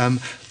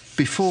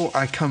 Before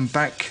I come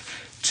back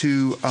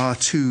to our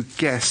two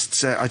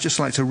guests, I'd just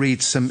like to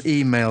read some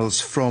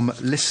emails from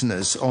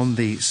listeners on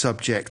the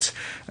subject.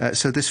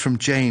 So this from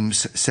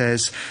James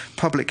says,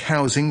 public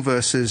housing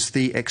versus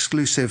the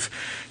exclusive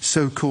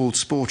so-called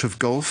sport of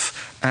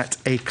golf at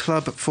a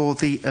club for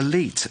the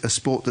elite, a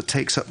sport that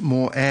takes up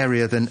more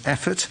area than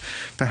effort.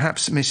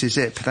 Perhaps Mrs.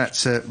 Ip,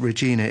 that's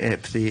Regina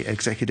Ip, the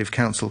Executive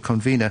Council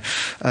convener,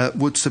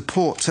 would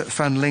support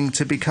Fanling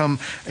to become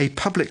a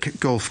public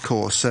golf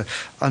course.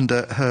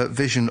 Under her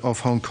vision of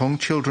Hong Kong,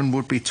 children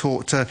would be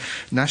taught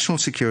national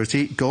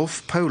security,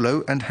 golf,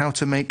 polo, and how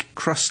to make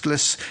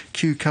crustless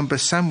cucumber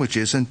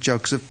sandwiches and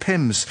jugs of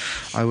Pimm's.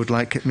 I would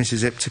like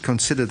Mrs. Ip to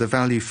consider the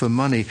value for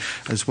money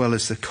as well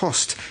as the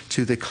cost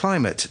to the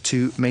climate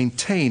to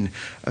maintain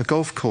a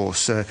golf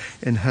course.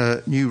 In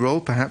her new role,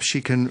 perhaps she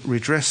can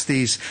redress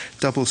these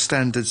double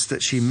standards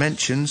that she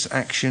mentions.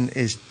 Action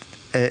is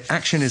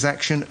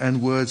action,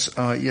 and words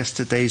are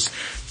yesterday's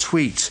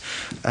tweet.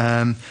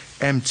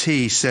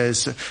 MT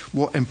says,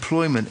 what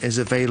employment is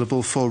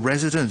available for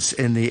residents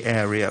in the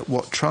area?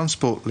 What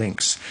transport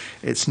links?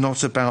 It's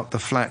not about the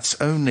flats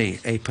only,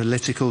 a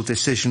political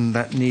decision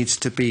that needs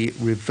to be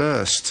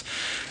reversed.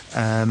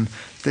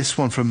 This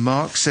one from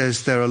Mark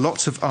says, there are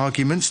lots of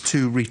arguments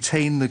to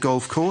retain the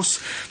golf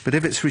course, but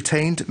if it's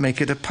retained, make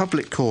it a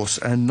public course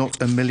and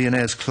not a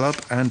millionaires club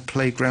and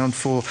playground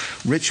for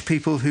rich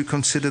people who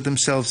consider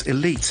themselves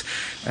elite.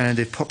 And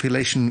if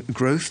population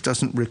growth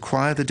doesn't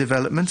require the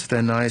development,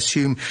 then I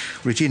assume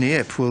Regina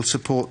Ip will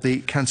support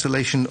the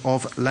cancellation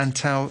of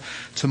Lantau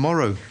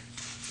tomorrow.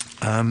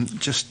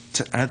 Just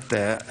to add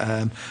there,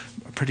 I'm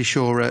pretty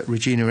sure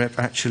Regina Ip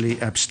actually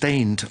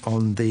abstained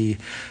on the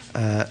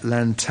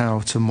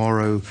Lantau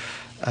tomorrow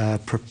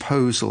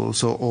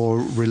proposals or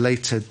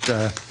related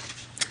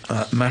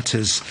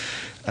matters,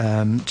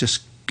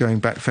 just going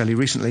back fairly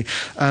recently.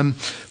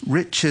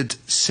 Richard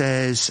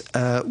says,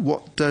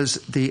 what does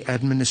the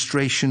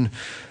administration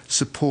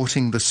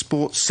supporting the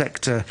sports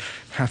sector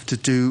have to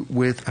do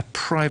with a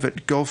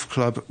private golf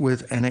club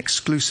with an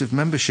exclusive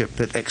membership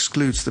that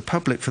excludes the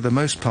public for the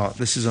most part?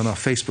 This is on our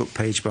Facebook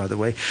page, by the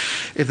way.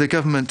 If the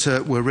government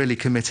were really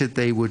committed,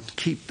 they would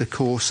keep the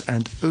course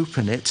and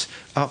open it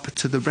up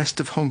to the rest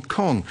of Hong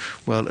Kong.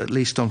 Well, at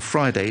least on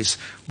Fridays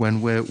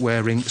when we're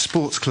wearing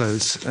sports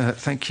clothes.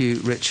 Thank you,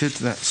 Richard.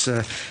 That's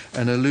an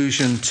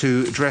allusion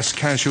to dress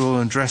casual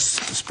and dress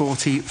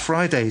sporty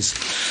Fridays.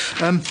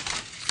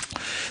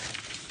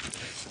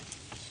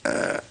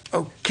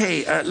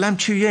 Okay, Lam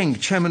Chu-ying,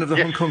 Chairman of the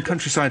Hong Kong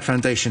Countryside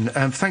Foundation,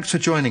 thanks for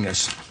joining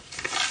us.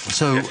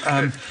 So,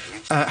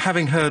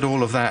 having heard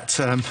all of that,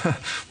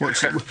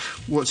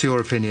 what's your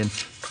opinion?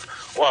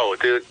 Well,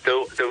 the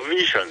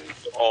vision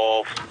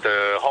of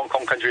the Hong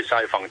Kong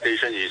Countryside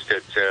Foundation is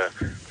that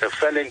the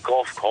Fanling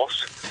Golf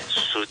Course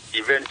should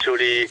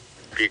eventually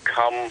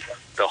become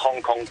the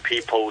Hong Kong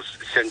People's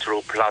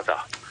Central Plaza.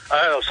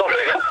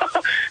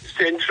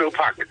 Central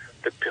Park.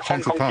 The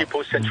Hong Kong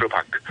People's Central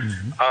Park.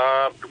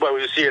 Well,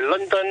 you see,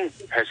 London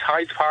has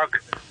Hyde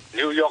Park,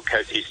 New York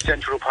has its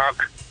Central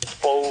Park.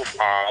 Both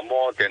are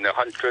more than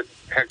 100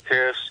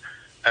 hectares.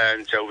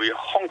 And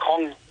Hong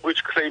Kong,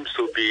 which claims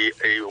to be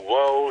a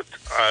world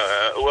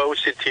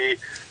city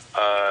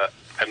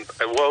and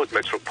a world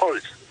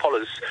metropolis,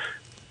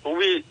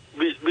 we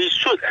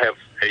should have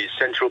a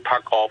Central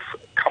Park of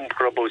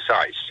comparable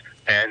size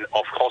and,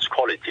 of course,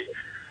 quality.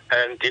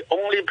 And the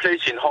only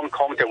place in Hong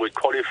Kong that would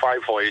qualify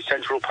for a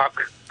Central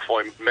Park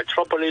for a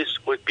metropolis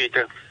would be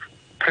the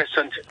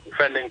present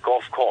Fanling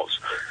Golf Course.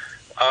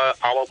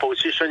 our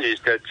position is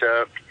that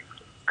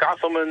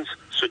governments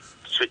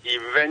should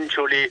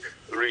eventually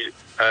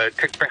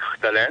take back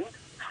the land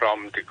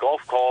from the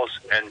golf course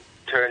and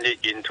turn it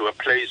into a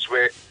place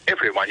where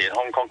everyone in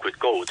Hong Kong could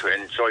go to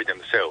enjoy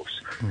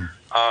themselves.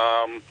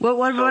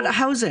 What about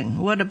housing?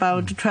 What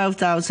about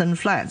 12,000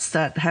 flats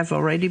that have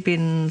already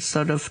been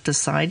sort of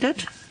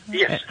decided?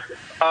 Yes.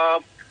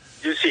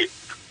 You see,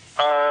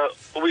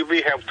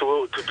 we have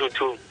to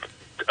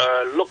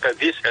look at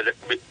this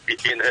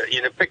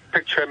in a big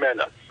picture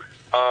manner.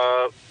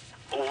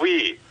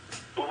 We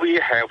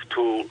have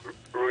to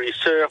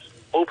reserve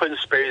open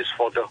space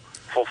for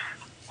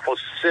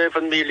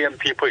 7 million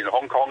people in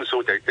Hong Kong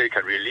so that they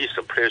can release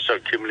the pressure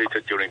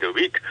accumulated during the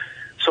week.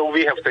 So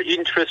we have the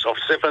interest of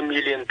 7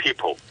 million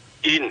people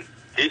in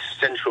this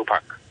Central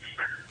Park.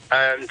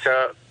 And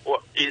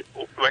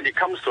when it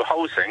comes to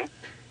housing,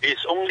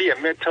 it's only a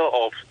matter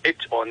of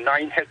 8 or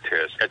 9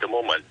 hectares at the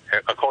moment,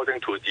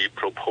 according to the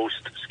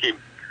proposed scheme.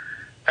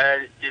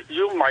 And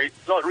you might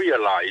not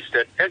realize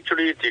that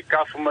actually the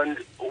government,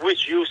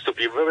 which used to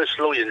be very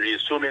slow in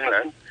resuming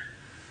land,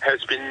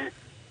 has been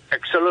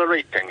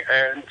accelerating.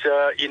 And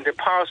in the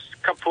past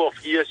couple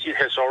of years, it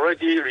has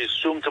already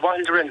resumed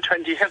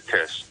 120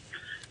 hectares.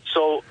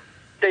 So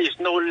there is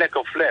no lack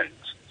of land.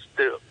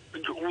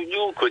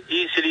 You could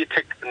easily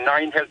take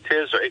 9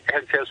 hectares or 8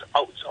 hectares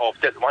out of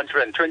that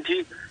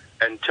 120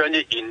 and turn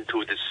it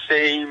into the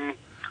same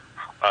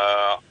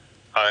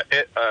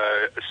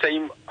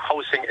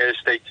housing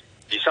estate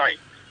design.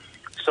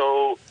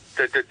 So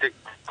the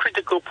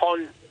critical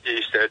point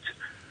is that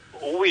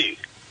we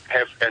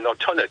have an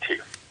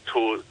alternative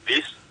to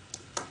this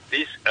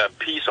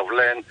piece of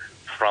land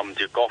from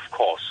the golf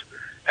course,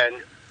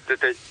 and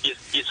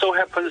it so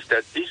happens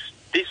that this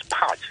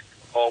part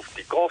of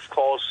the golf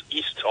course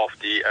east of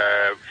the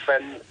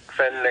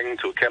Fanling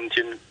to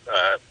Kempton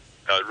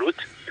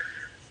route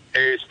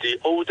is the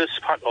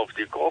oldest part of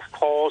the golf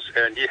course,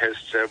 and it has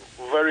a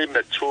very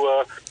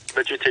mature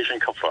vegetation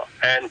cover.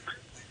 And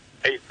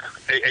a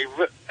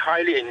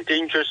highly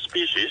endangered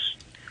species,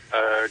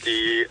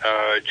 the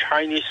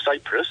Chinese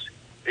cypress,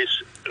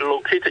 is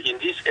located in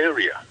this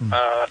area.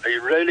 A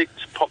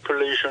relict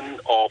population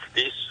of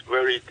this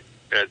very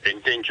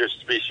endangered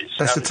species.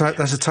 That's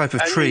a type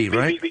of tree,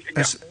 right? We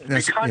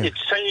can't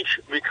exchange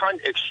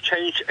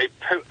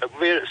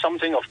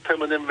something of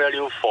permanent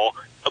value for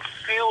a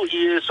few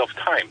years of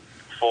time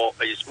for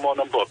a small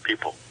number of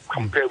people,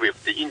 compared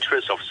with the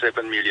interest of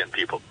 7 million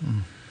people.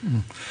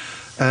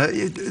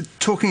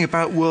 Talking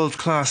about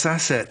world-class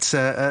assets,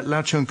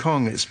 Lau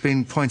Chun-kong, it's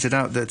been pointed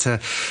out that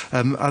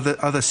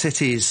other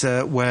cities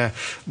where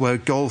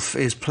golf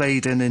is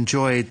played and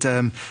enjoyed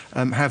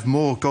have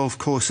more golf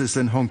courses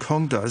than Hong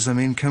Kong does. I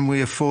mean, can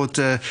we afford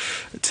to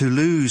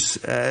lose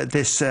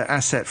this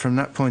asset from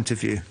that point of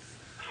view?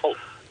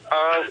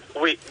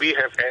 We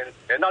have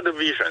another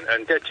vision,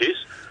 and that is...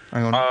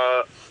 Hang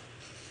on.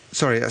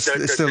 Sorry,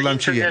 it's still Lau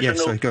Chu.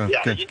 Yes, sorry, go on.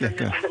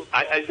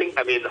 I think,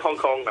 Hong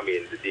Kong,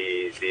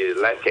 the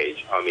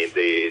lackage,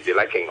 the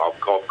lacking of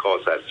golf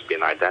course has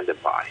been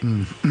identified.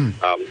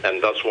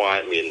 And that's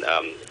why,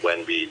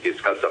 when we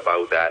discussed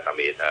about that,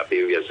 a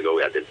few years ago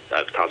at the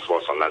Task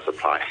Force on Land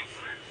Supply,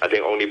 I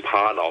think only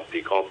part of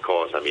the golf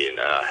course, have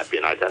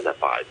been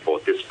identified for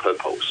this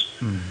purpose.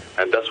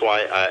 And that's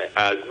why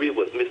I agree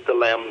with Mr.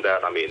 Lam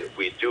that,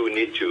 we do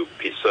need to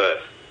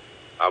preserve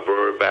a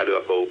very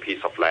valuable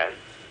piece of land,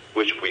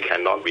 which we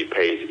cannot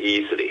replace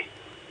easily,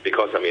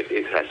 because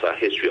it has a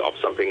history of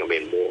something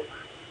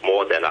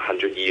more than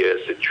 100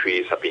 years. The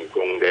trees have been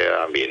grown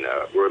there,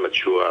 very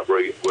mature,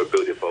 very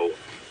beautiful,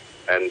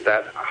 and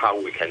that's how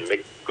we can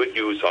make good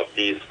use of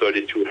these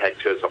 32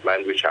 hectares of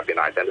land which have been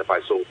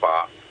identified so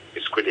far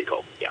is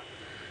critical. Yeah.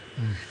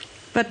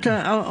 But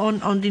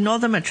on the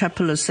Northern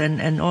Metropolis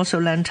and also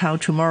Lantau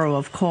tomorrow,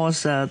 of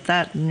course,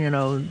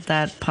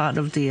 that part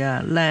of the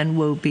land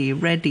will be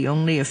ready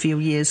only a few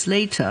years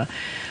later.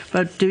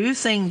 But do you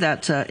think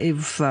that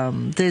if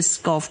this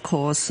golf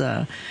course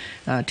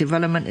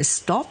development is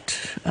stopped,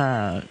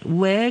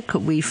 where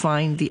could we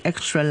find the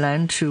extra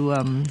land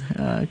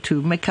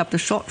to make up the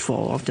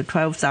shortfall of the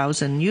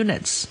 12,000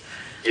 units?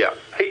 Yeah,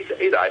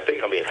 I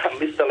think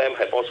Mr. Lam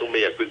has also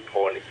made a good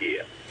point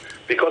here,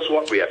 because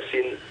what we have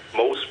seen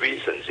most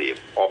recently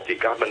of the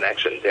government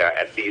action, there are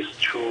at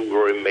least 2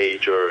 very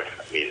major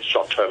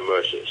short-term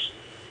measures.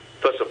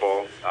 First of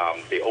all,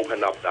 they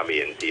open up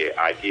the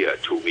idea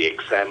to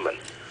re-examine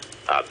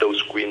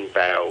those green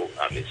belt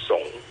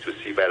zones to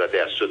see whether they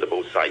are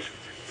suitable sites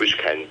which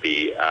can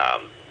be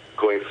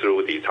going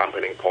through the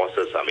sampling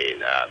process,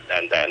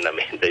 and then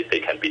they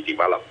can be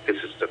developed.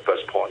 This is the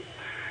first point.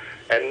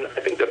 And I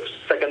think the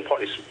second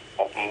point is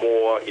of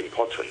more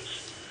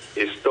importance,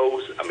 is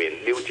those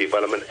new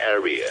development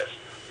areas,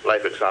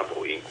 like for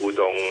example in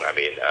Gudong,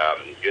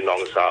 Yuen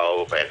Long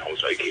South and Hong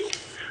Shui Kiu,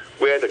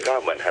 where the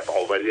government have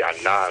already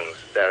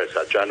announced there is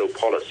a general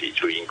policy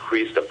to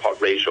increase the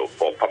plot ratio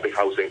for public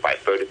housing by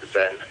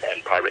 30%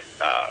 and private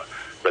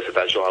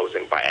residential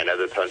housing by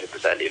another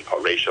 20% in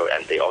plot ratio,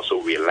 and they also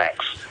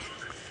relax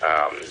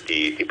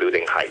the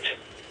building height.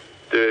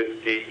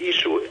 The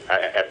issue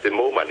at the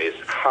moment is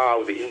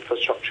how the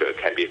infrastructure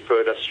can be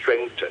further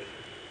strengthened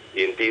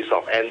in these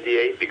of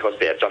NDA, because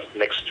they are just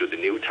next to the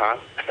new town.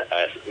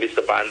 As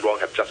Mr. Ban Wong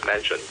have just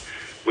mentioned,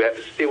 we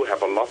still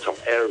have a lot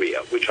of area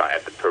which are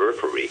at the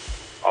periphery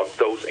of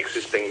those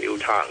existing new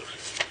towns,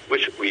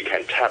 which we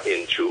can tap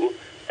into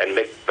and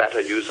make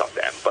better use of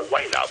them. But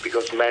right now,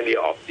 because many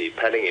of the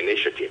planning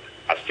initiatives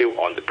are still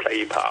on the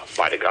paper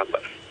by the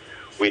government,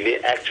 we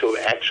need actual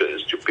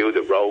actions to build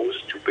the roads,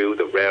 to build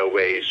the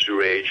railway,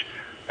 sewage,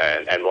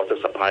 and water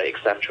supply,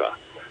 etc.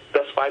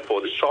 That's why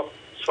for the short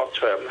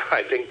term,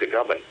 I think the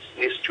government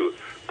needs to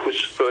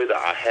push further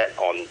ahead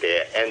on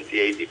their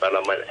NDA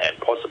development and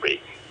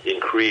possibly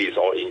increase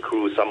or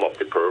include some of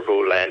the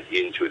peripheral land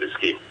into the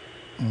scheme.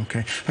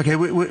 Okay.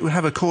 We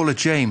have a caller,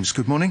 James.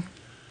 Good morning.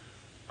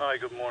 Hi,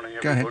 good morning,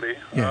 Go everybody.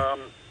 ahead. Yeah.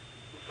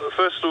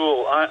 First of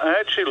all, I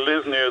actually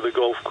live near the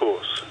golf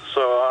course,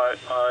 so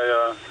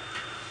I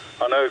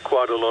know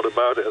quite a lot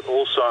about it.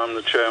 Also, I'm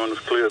the chairman of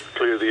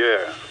Clear the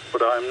Air,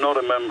 but I'm not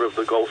a member of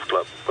the golf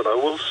club. But I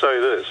will say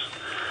this.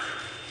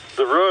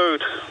 The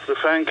road, the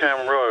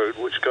Fancam Road,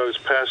 which goes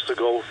past the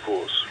golf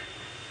course,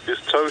 is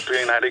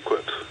totally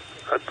inadequate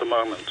at the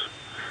moment.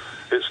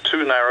 It's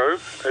too narrow.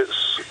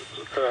 It's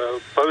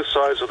both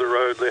sides of the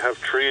road, they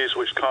have trees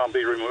which can't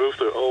be removed.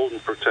 They're old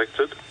and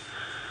protected.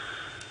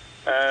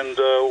 And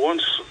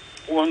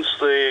once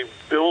they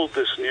build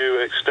this new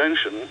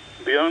extension,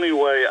 the only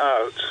way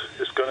out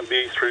is going to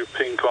be through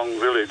Ping Kong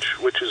Village,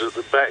 which is at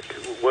the back,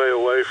 way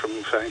away from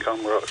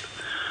Fancam Road.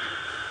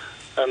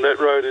 And that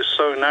road is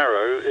so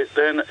narrow, it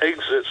then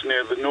exits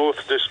near the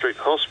North District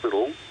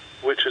Hospital,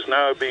 which is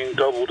now being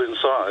doubled in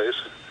size.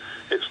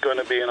 It's going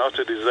to be an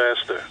utter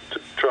disaster to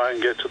try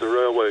and get to the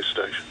railway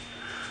station.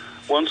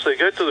 Once they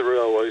get to the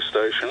railway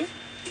station,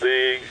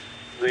 the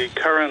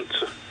current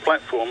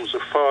platforms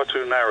are far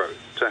too narrow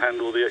to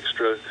handle the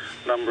extra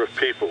number of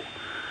people.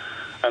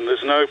 And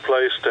there's no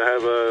place to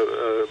have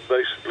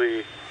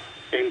basically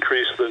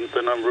increase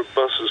the number of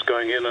buses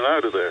going in and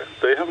out of there.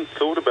 They haven't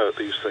thought about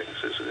these things.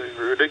 It's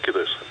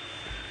ridiculous.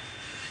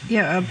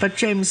 Yeah, but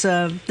James,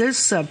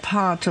 this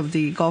part of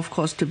the golf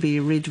course to be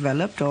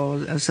redeveloped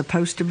or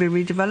supposed to be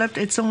redeveloped,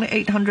 it's only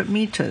 800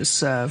 meters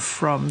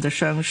from the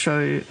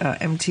Shengshui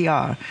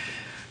MTR.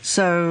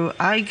 So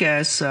I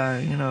guess,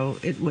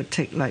 it would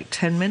take like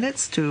 10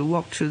 minutes to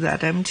walk to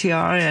that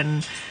MTR.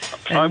 And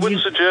I would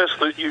suggest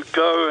that you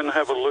go and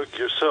have a look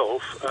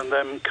yourself and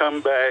then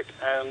come back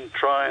and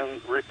try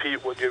and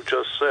repeat what you've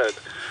just said.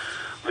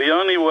 The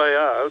only way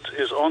out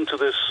is onto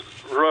this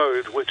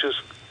road, which is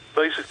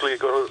basically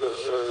got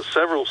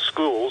several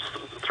schools,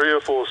 3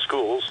 or 4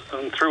 schools,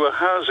 and through a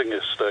housing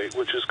estate,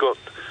 which has got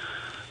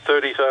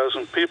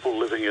 30,000 people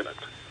living in it.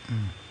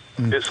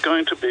 It's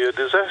going to be a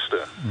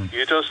disaster.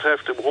 You just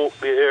have to walk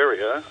the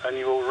area and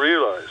you will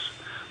realize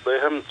they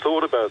haven't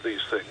thought about these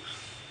things.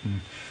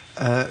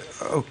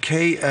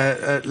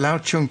 Lau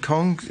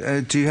Chun-kong,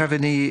 do you have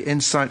any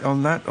insight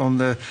on that, on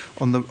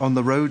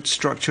the road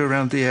structure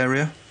around the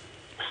area?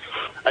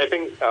 I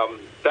think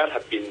that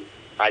has been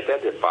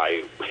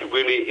identified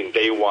really in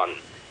day one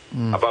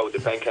about the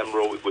Fancam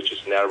Road, which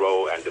is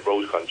narrow, and the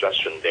road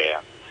congestion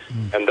there.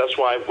 And that's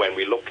why when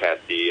we look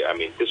at the,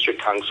 district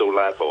council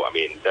level,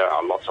 there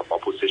are lots of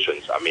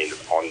oppositions,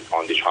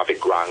 on the traffic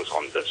grounds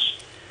on this.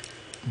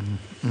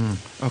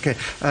 Okay.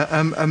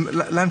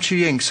 Lam Chu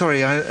Ying,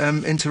 sorry, I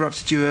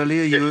interrupted you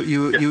earlier.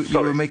 You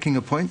were making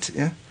a point,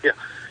 yeah? Yeah.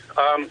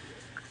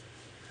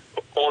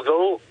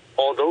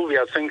 Although we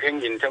are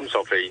thinking in terms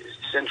of a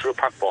Central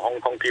Park for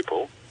Hong Kong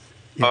people,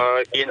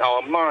 in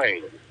our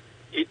mind,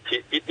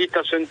 it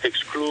doesn't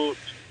exclude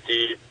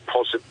the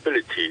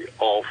possibility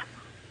of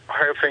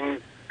having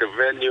the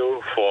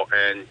venue for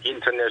an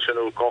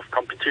international golf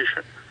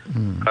competition.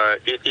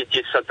 It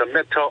is a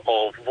matter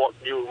of what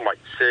you might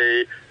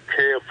say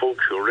careful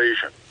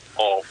curation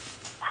of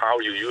how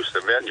you use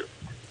the venue.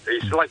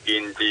 It's like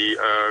in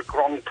the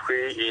Grand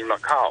Prix in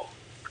Macau.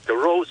 The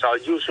roads are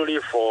usually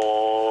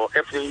for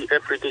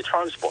everyday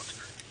transport,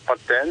 but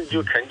then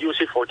you can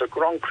use it for the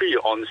Grand Prix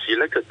on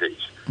selected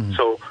days.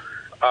 So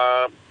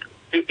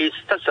it's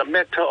just a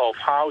matter of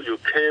how you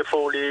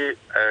carefully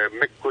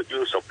make good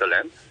use of the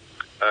land.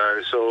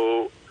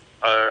 So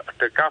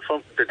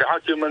the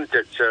argument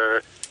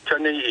that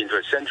turning it into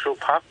a Central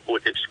Park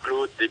would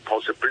exclude the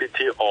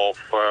possibility of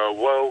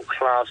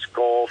world-class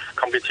golf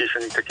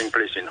competition taking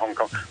place in Hong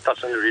Kong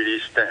doesn't really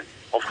stand.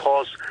 Of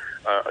course,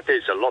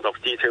 there's a lot of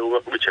detail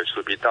work which has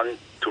to be done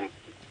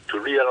to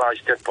realize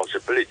that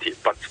possibility,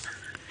 but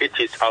it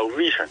is our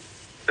vision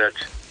that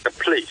the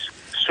place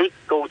should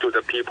go to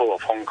the people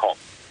of Hong Kong,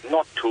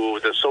 not to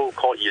the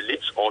so-called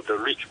elites or the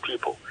rich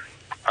people.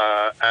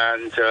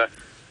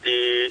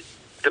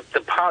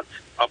 The part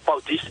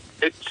about these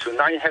 8 to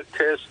 9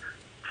 hectares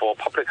for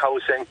public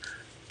housing,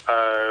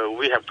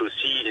 we have to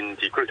see in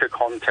the greater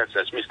context,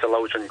 as Mr.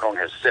 Lau Chun-kong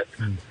has said.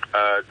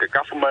 The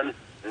government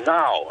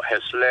now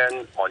has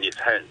land on its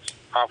hands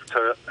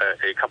after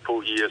a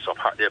couple years of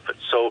hard effort.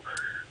 So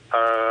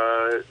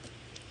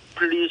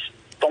please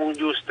don't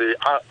use the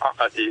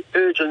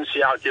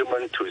urgency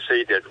argument to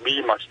say that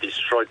we must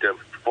destroy the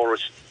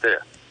forest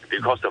there,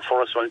 because the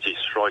forest once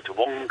destroyed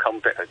won't come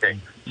back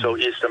again. So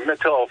it's a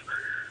matter of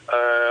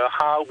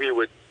how we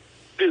would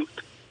build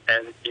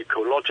an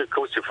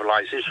ecological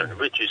civilization,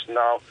 which is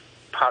now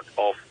part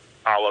of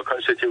our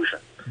constitution.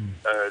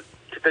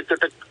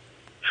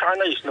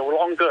 China is no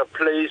longer a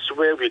place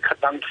where we cut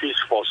down trees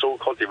for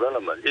so-called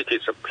development. It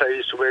is a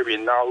place where we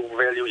now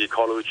value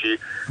ecology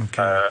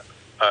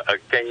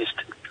against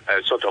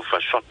sort of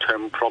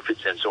short-term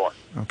profits and so on.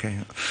 Okay.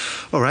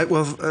 All right.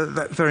 Well,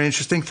 that's very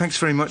interesting. Thanks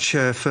very much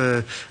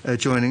for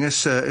joining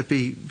us. It'd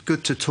be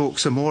good to talk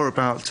some more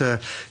about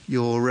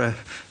your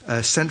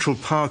Central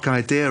Park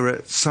idea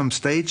at some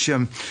stage.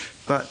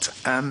 But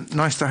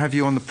nice to have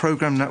you on the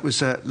programme. That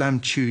was Lam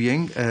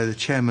Chu-ying, the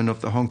chairman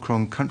of the Hong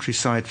Kong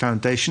Countryside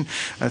Foundation.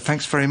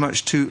 Thanks very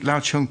much to Lau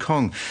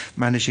Chun-kong,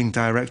 managing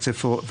director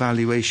for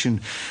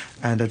Valuation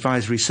and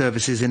Advisory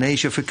Services in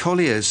Asia for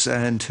Colliers,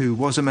 and who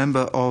was a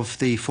member of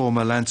the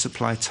former Land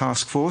Supply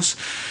Task Force.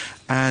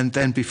 And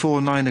then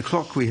before 9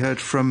 o'clock, we heard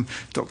from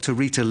Dr.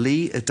 Rita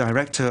Li, a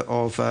director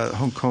of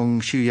Hong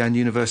Kong Shuyuan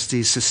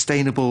University's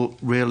Sustainable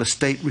Real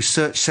Estate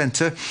Research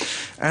Centre,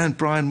 and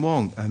Brian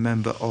Wong, a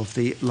member of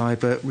the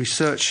LIBOR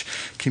Research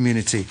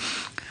Community.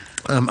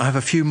 I have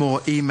a few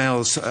more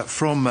emails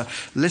from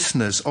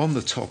listeners on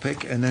the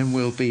topic, and then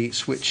we'll be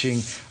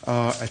switching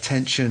our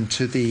attention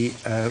to the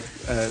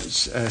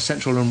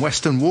Central and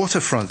Western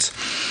waterfront.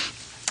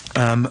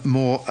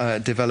 More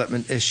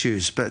development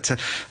issues. But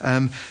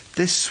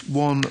this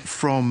one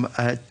from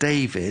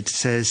David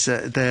says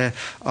there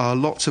are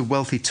lots of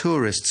wealthy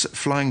tourists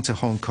flying to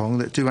Hong Kong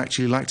that do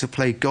actually like to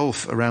play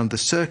golf around the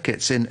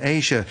circuits in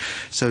Asia.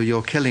 So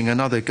you're killing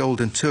another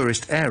golden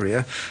tourist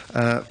area.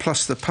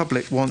 Plus the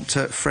public want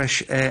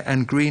fresh air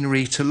and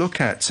greenery to look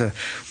at.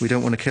 We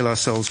don't want to kill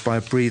ourselves by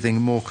breathing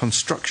more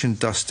construction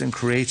dust and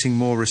creating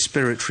more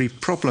respiratory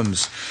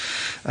problems.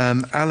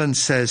 Alan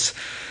says,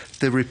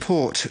 the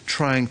report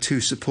trying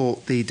to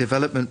support the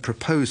development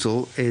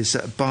proposal is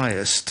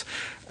biased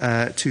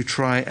to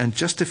try and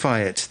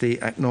justify it.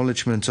 The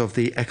acknowledgement of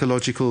the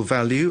ecological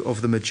value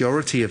of the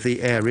majority of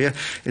the area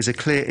is a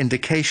clear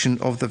indication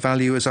of the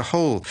value as a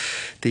whole.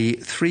 The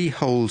 3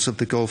 holes of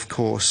the golf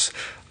course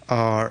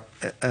are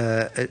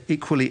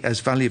equally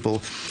as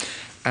valuable,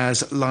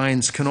 as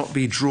lines cannot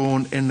be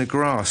drawn in the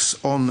grass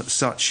on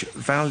such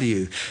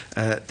value.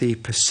 The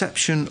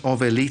perception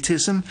of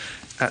elitism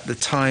at the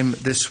time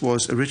this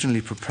was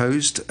originally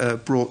proposed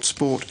brought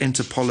sport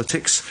into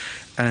politics,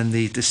 and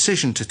the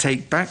decision to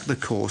take back the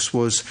course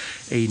was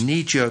a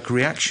knee-jerk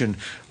reaction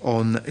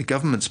on the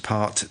government's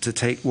part to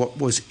take what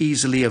was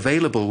easily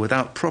available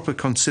without proper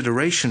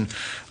consideration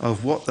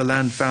of what the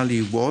land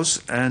value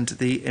was and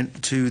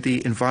to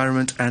the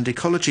environment and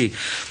ecology.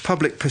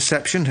 Public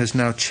perception has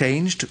now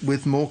changed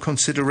with more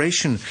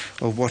consideration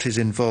of what is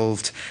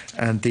involved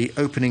and the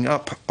opening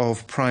up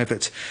of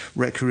private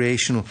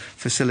recreational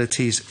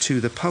facilities to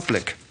the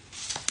public.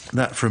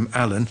 That from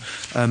Alan.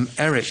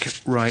 Eric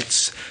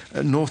writes,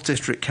 North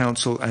District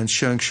Council and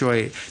Sheung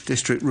Shui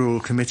District Rural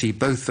Committee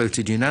both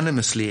voted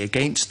unanimously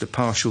against the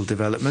partial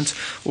development.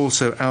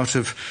 Also, out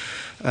of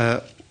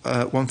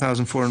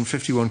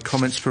 1,451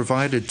 comments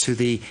provided to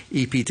the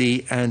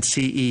EPD and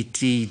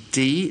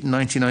CEDD,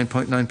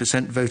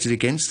 99.9% voted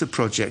against the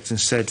project and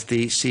said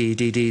the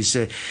CEDD's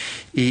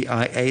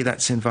EIA,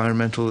 that's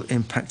Environmental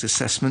Impact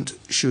Assessment,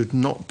 should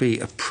not be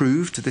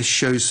approved. This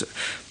shows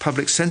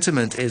public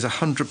sentiment is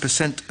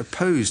 100%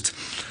 opposed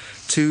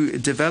to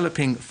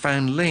developing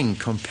Fanling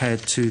compared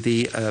to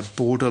the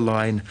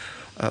borderline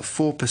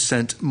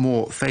 4%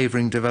 more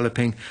favouring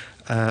developing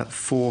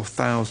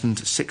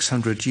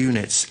 4,600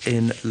 units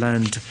in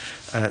Land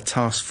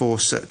Task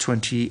Force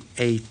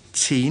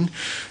 2018.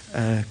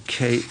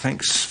 Okay,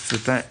 thanks for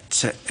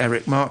that,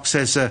 Eric. Mark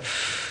says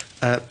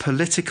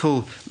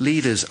political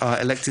leaders are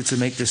elected to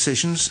make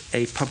decisions.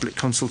 A public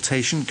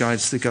consultation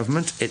guides the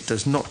government. It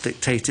does not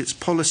dictate its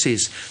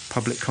policies.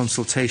 Public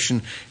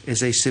consultation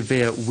is a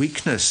severe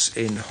weakness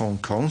in Hong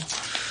Kong.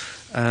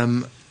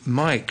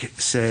 Mike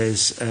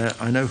says,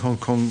 I know Hong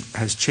Kong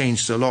has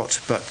changed a lot,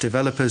 but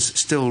developers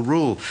still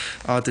rule.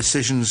 Are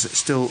decisions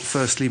still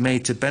firstly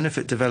made to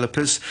benefit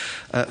developers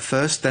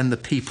first, then the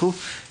people?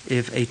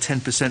 If a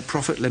 10%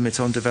 profit limit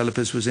on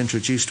developers was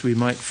introduced, we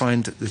might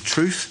find the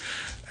truth.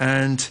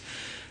 And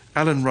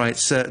Alan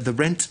writes, the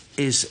rent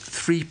is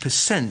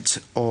 3%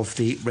 of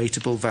the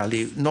rateable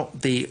value,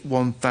 not the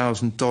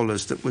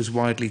 $1,000 that was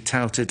widely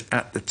touted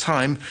at the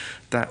time.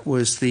 That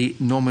was the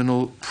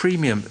nominal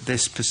premium.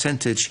 This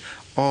percentage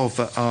of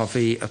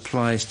RV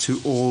applies to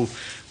all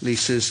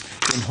leases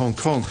in Hong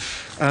Kong.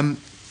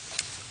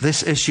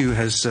 This issue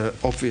has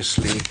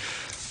obviously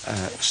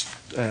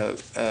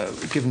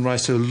given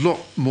rise to a lot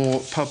more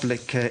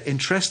public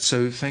interest,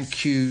 so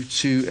thank you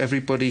to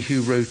everybody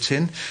who wrote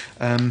in.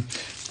 And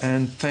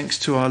thanks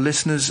to our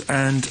listeners,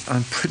 and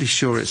I'm pretty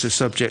sure it's a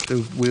subject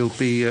that we'll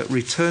be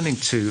returning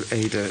to,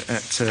 Ada,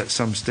 at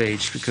some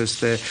stage, because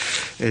there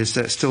is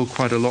still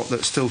quite a lot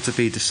that's still to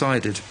be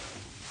decided.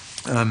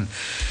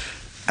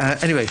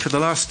 Anyway, for the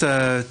last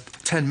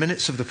 10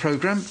 minutes of the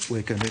programme,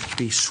 we're going to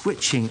be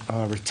switching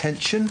our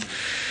attention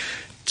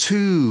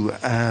to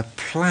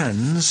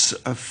plans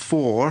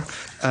for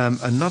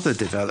another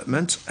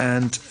development,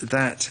 and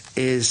that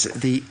is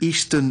the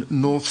Eastern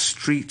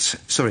Street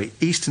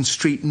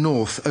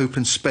North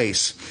open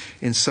space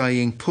in Sai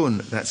Ying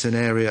Pun. That's an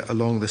area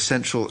along the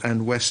Central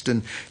and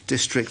Western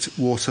District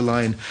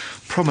Waterline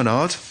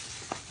Promenade.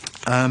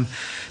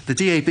 The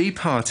DAB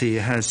party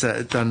has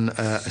done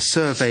a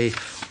survey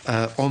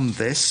on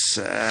this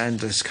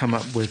and has come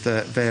up with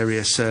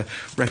various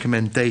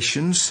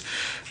recommendations.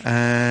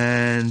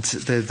 And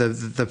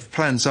the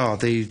plans are,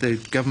 the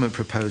government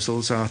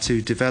proposals are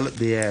to develop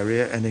the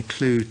area and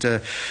include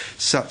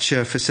such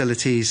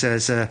facilities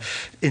as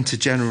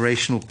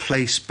intergenerational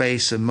play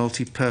space, a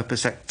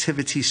multi-purpose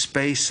activity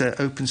space,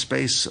 open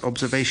space,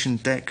 observation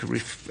deck,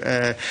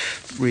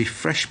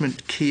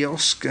 refreshment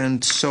kiosk,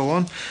 and so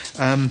on.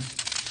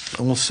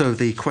 Also,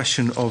 the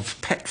question of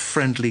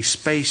pet-friendly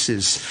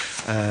spaces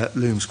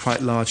looms quite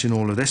large in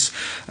all of this.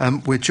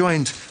 We're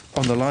joined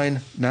on the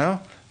line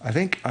now, I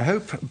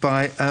hope,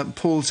 by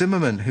Paul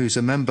Zimmerman, who's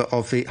a member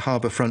of the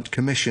Harbourfront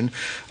Commission.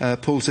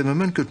 Paul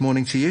Zimmerman, good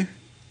morning to you.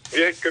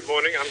 Yeah, good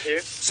morning, I'm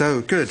here.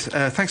 So, good.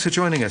 Thanks for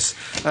joining us.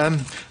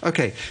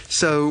 OK,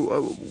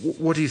 so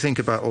what do you think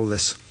about all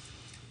this?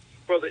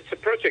 Well, it's a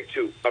project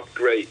to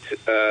upgrade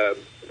that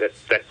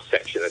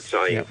section at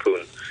Sai Ying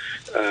Pun.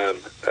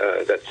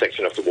 That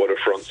section of the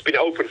waterfront. It's been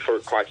open for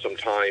quite some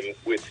time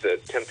with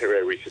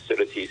temporary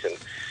facilities, and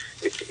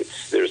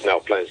there's now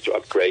plans to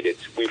upgrade it.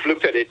 We've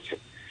looked at it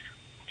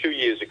 2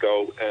 years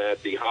ago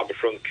at the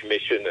Harbourfront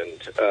Commission,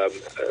 and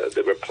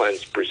there were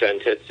plans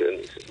presented,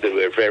 and there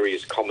were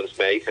various comments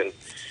made, and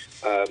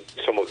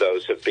some of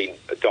those have been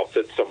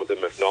adopted, some of them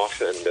have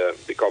not, and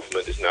the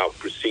government is now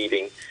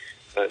proceeding.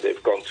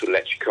 They've gone to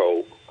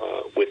LegCo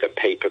with a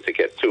paper to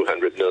get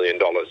 $200 million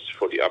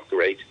for the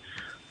upgrade.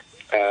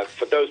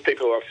 For those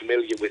people who are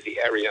familiar with the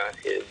area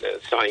in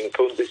Sai Ying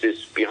Pun, this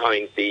is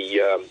behind the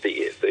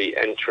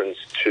entrance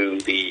to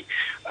the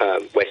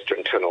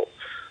Western Tunnel.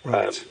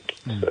 Right.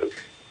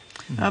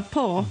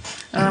 Paul,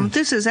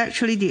 this is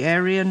actually the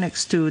area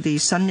next to the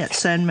Sun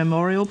Yat-sen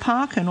Memorial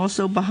Park, and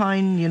also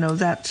behind,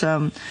 that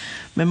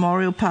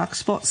Memorial Park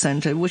Sports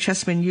Centre, which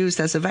has been used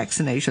as a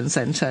vaccination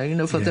centre,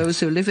 for those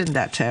who live in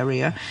that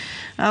area.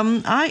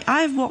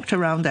 I've walked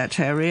around that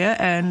area,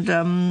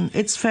 and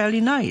it's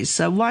fairly nice.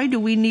 Why do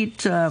we need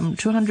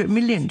 $200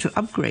 million to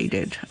upgrade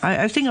it?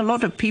 I think a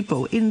lot of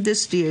people in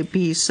this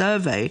DAB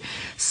survey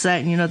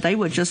said, they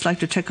would just like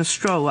to take a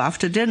stroll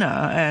after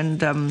dinner,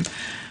 and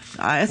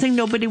I think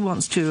nobody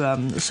wants to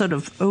sort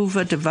of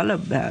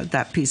overdevelop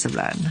that piece of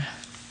land.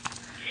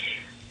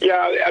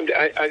 Yeah,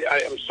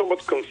 I'm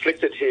somewhat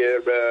conflicted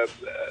here.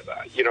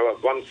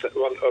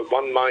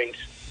 One mind,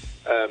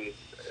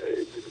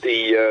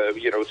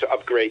 to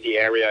upgrade the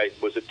area,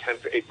 it was a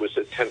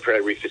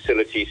temporary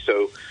facility.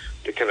 So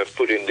to kind of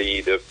put in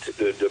the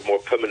more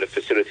permanent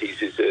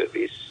facilities is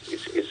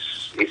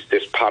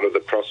this part of the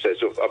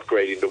process of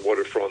upgrading the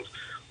waterfront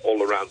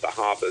all around the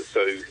harbour.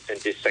 So, and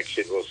this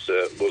section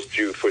was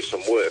due for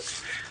some work.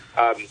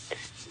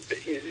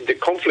 The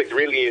conflict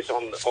really is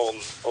on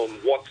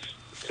what's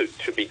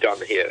to be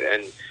done here,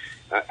 and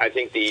I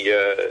think the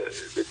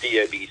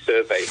DAB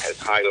survey has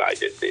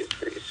highlighted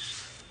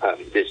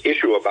this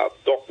issue about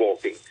dog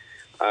walking,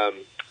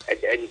 and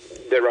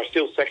there are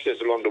still sections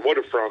along the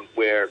waterfront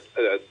where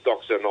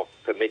dogs are not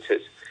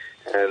permitted,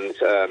 and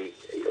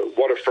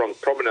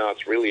waterfront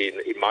promenades really,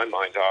 in my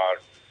mind, are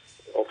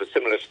of a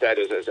similar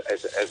status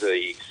as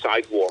a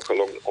sidewalk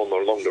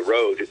along the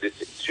road. It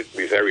should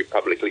be very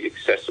publicly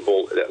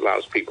accessible. It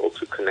allows people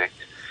to connect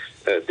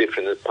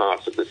different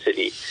parts of the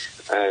city,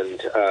 and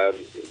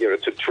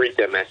to treat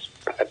them as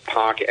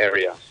park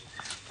areas.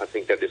 I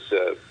think that's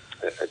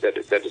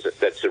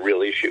a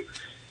real issue.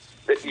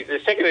 The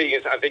second thing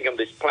is, I think, on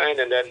this plan,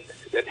 and then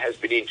that has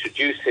been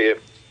introduced here,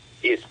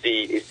 is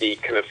the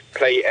kind of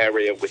play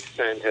area with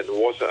sand and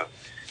water.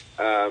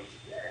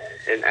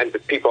 And the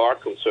people are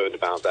concerned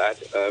about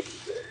that.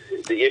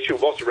 The issue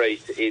was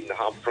raised in the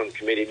Harbourfront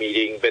Committee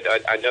meeting, but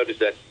I noticed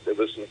that there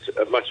wasn't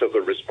much of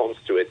a response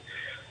to it.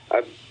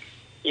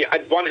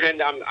 At one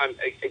hand, I'm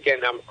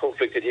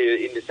conflicted here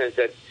in the sense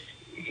that,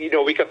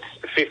 we got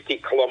 50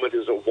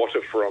 kilometers of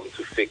waterfront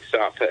to fix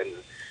up,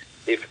 and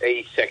if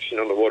a section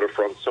on the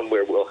waterfront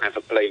somewhere will have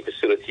a play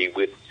facility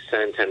with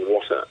sand and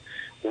water,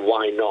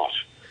 why not?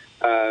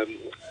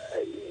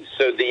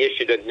 So the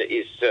issue then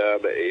is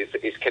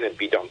can it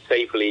be done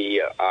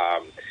safely?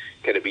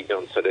 Can it be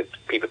done so that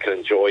people can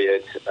enjoy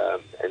it?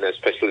 And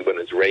especially when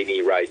it's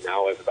rainy right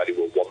now, everybody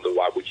will wonder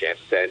why would you have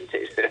sand.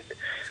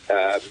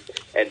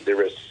 And there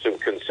are some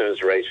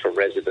concerns raised from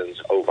residents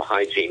over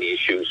hygiene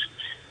issues.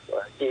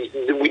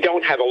 We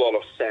don't have a lot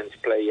of sand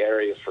play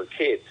area for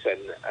kids,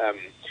 and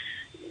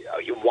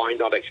why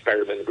not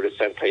experiment with a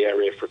sand play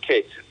area for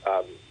kids?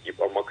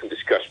 One can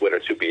discuss whether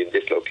to be in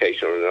this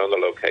location or another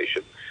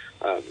location.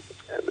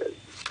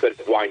 But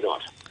why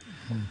not?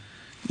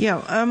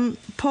 Yeah,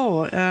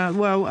 Paul,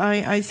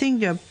 I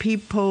think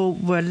people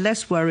were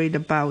less worried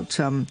about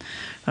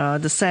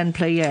the sand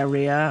play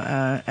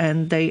area,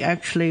 and they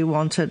actually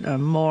wanted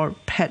more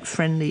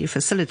pet-friendly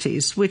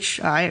facilities, which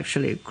I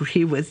actually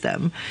agree with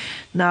them.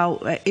 Now,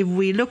 if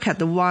we look at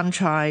the Wan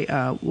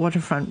Chai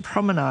waterfront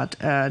promenade,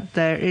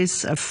 there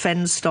is a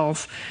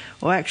fenced-off,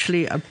 or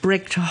actually a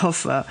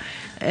bricked-off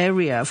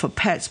area for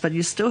pets, but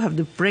you still have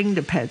to bring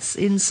the pets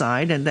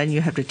inside, and then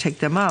you have to take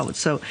them out.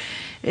 So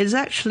it's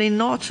actually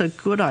not a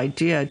good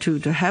idea to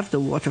have the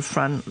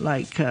waterfront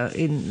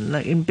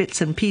in bits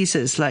and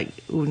pieces. Like,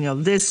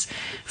 this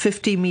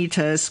 50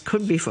 meters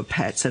could be for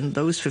pets, and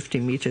those 50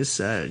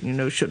 meters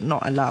should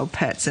not allow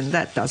pets, and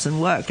that doesn't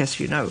work, as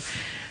you know.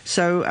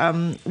 So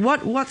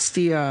what's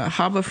the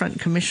Harbourfront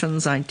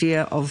Commission's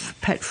idea of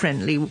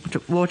pet-friendly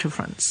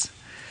waterfronts?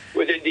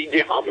 Well,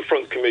 the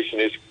Harbourfront Commission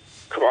is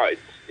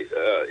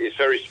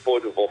very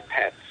supportive of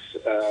pets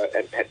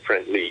and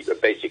pet-friendly.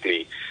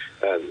 Basically,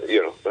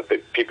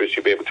 people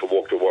should be able to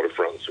walk the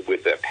waterfronts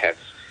with their pets.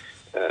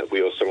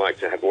 We also like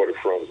to have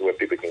waterfronts where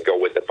people can go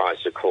with their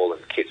bicycle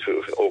and kids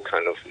with all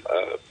kind of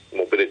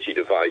mobility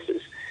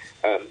devices.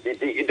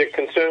 The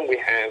concern we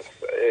have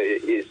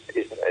is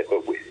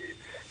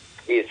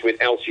with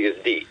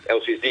LCSD.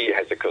 LCSD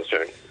has a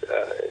concern.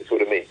 That's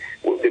what I mean.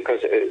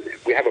 Because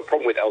we have a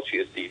problem with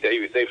LCSD.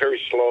 They're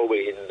very slow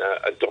in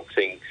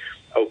adopting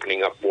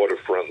opening up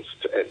waterfronts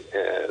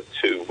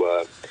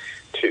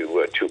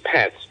to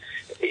pets.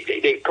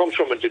 It comes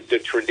from the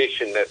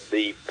tradition that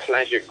the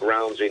pleasure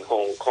grounds in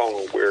Hong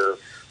Kong were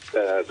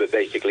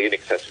basically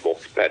inaccessible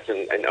to pets,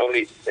 and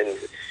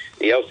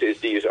the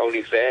LCSD is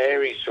only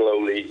very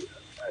slowly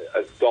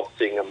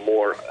adopting a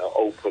more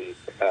open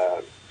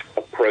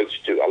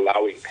approach to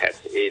allowing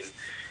pets in,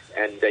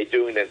 and they're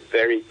doing it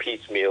very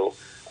piecemeal,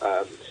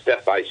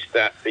 step by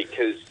step,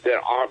 because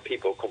there are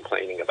people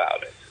complaining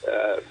about it.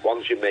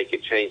 Once you make a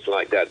change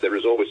like that, there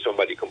is always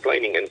somebody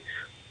complaining, and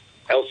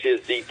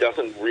LCSD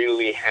doesn't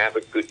really have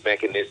a good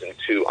mechanism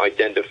to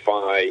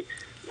identify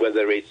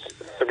whether it's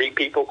 3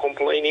 people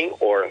complaining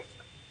or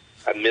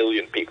 1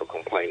 million people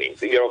complaining.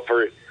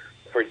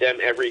 For them,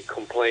 every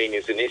complaint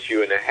is an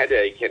issue and a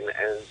headache, and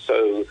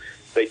so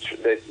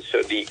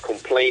the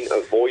complaint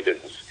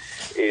avoidance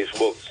is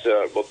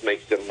what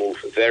makes them move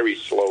very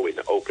slow in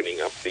opening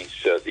up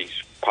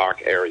these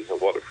park areas and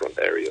waterfront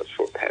areas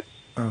for pets.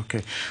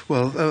 Okay.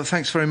 Well,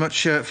 thanks very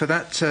much for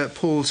that,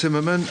 Paul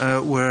Zimmerman.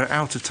 We're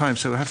out of time,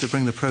 so we'll have to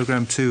bring the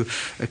programme to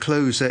a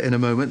close in a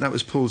moment. That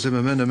was Paul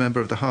Zimmerman, a member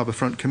of the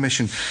Harbourfront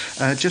Commission.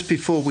 Just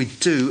before we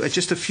do,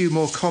 just a few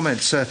more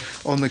comments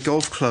on the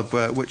golf club,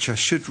 which I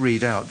should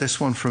read out. This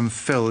one from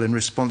Phil in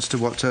response to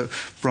what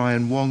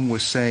Brian Wong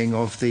was saying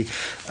of the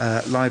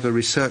LIBOR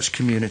research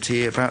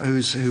community, about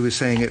who was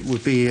saying it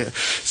would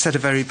set a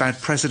very bad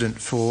precedent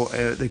for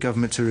the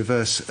government to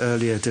reverse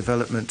earlier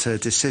development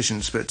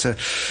decisions. But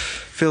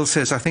Phil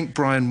says, I think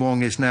Brian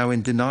Wong is now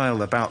in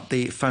denial about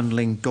the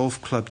Fanling Golf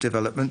Club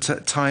development.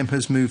 Time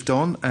has moved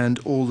on, and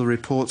all the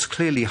reports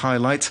clearly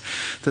highlight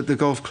that the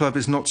golf club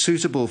is not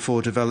suitable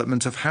for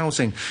development of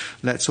housing.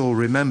 Let's all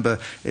remember,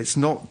 it's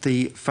not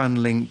the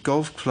Fanling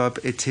Golf Club,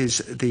 it is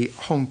the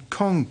Hong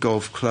Kong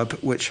Golf Club,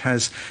 which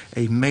has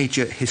a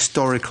major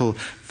historical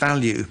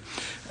value.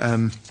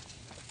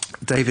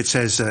 David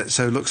says,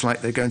 so it looks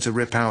like they're going to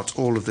rip out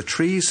all of the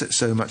trees.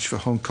 So much for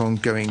Hong Kong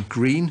going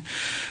green.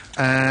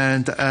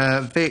 And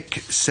Vic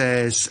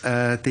says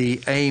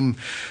the aim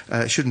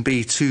shouldn't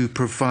be to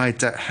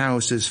provide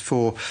houses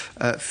for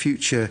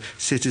future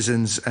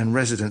citizens and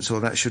residents,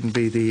 or that shouldn't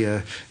be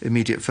the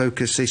immediate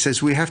focus. He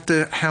says we have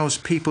to house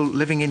people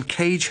living in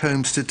cage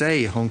homes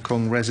today. Hong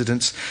Kong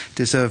residents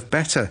deserve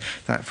better.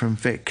 That from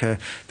Vic.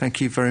 Thank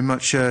you very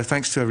much.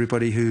 Thanks to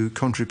everybody who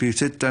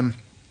contributed.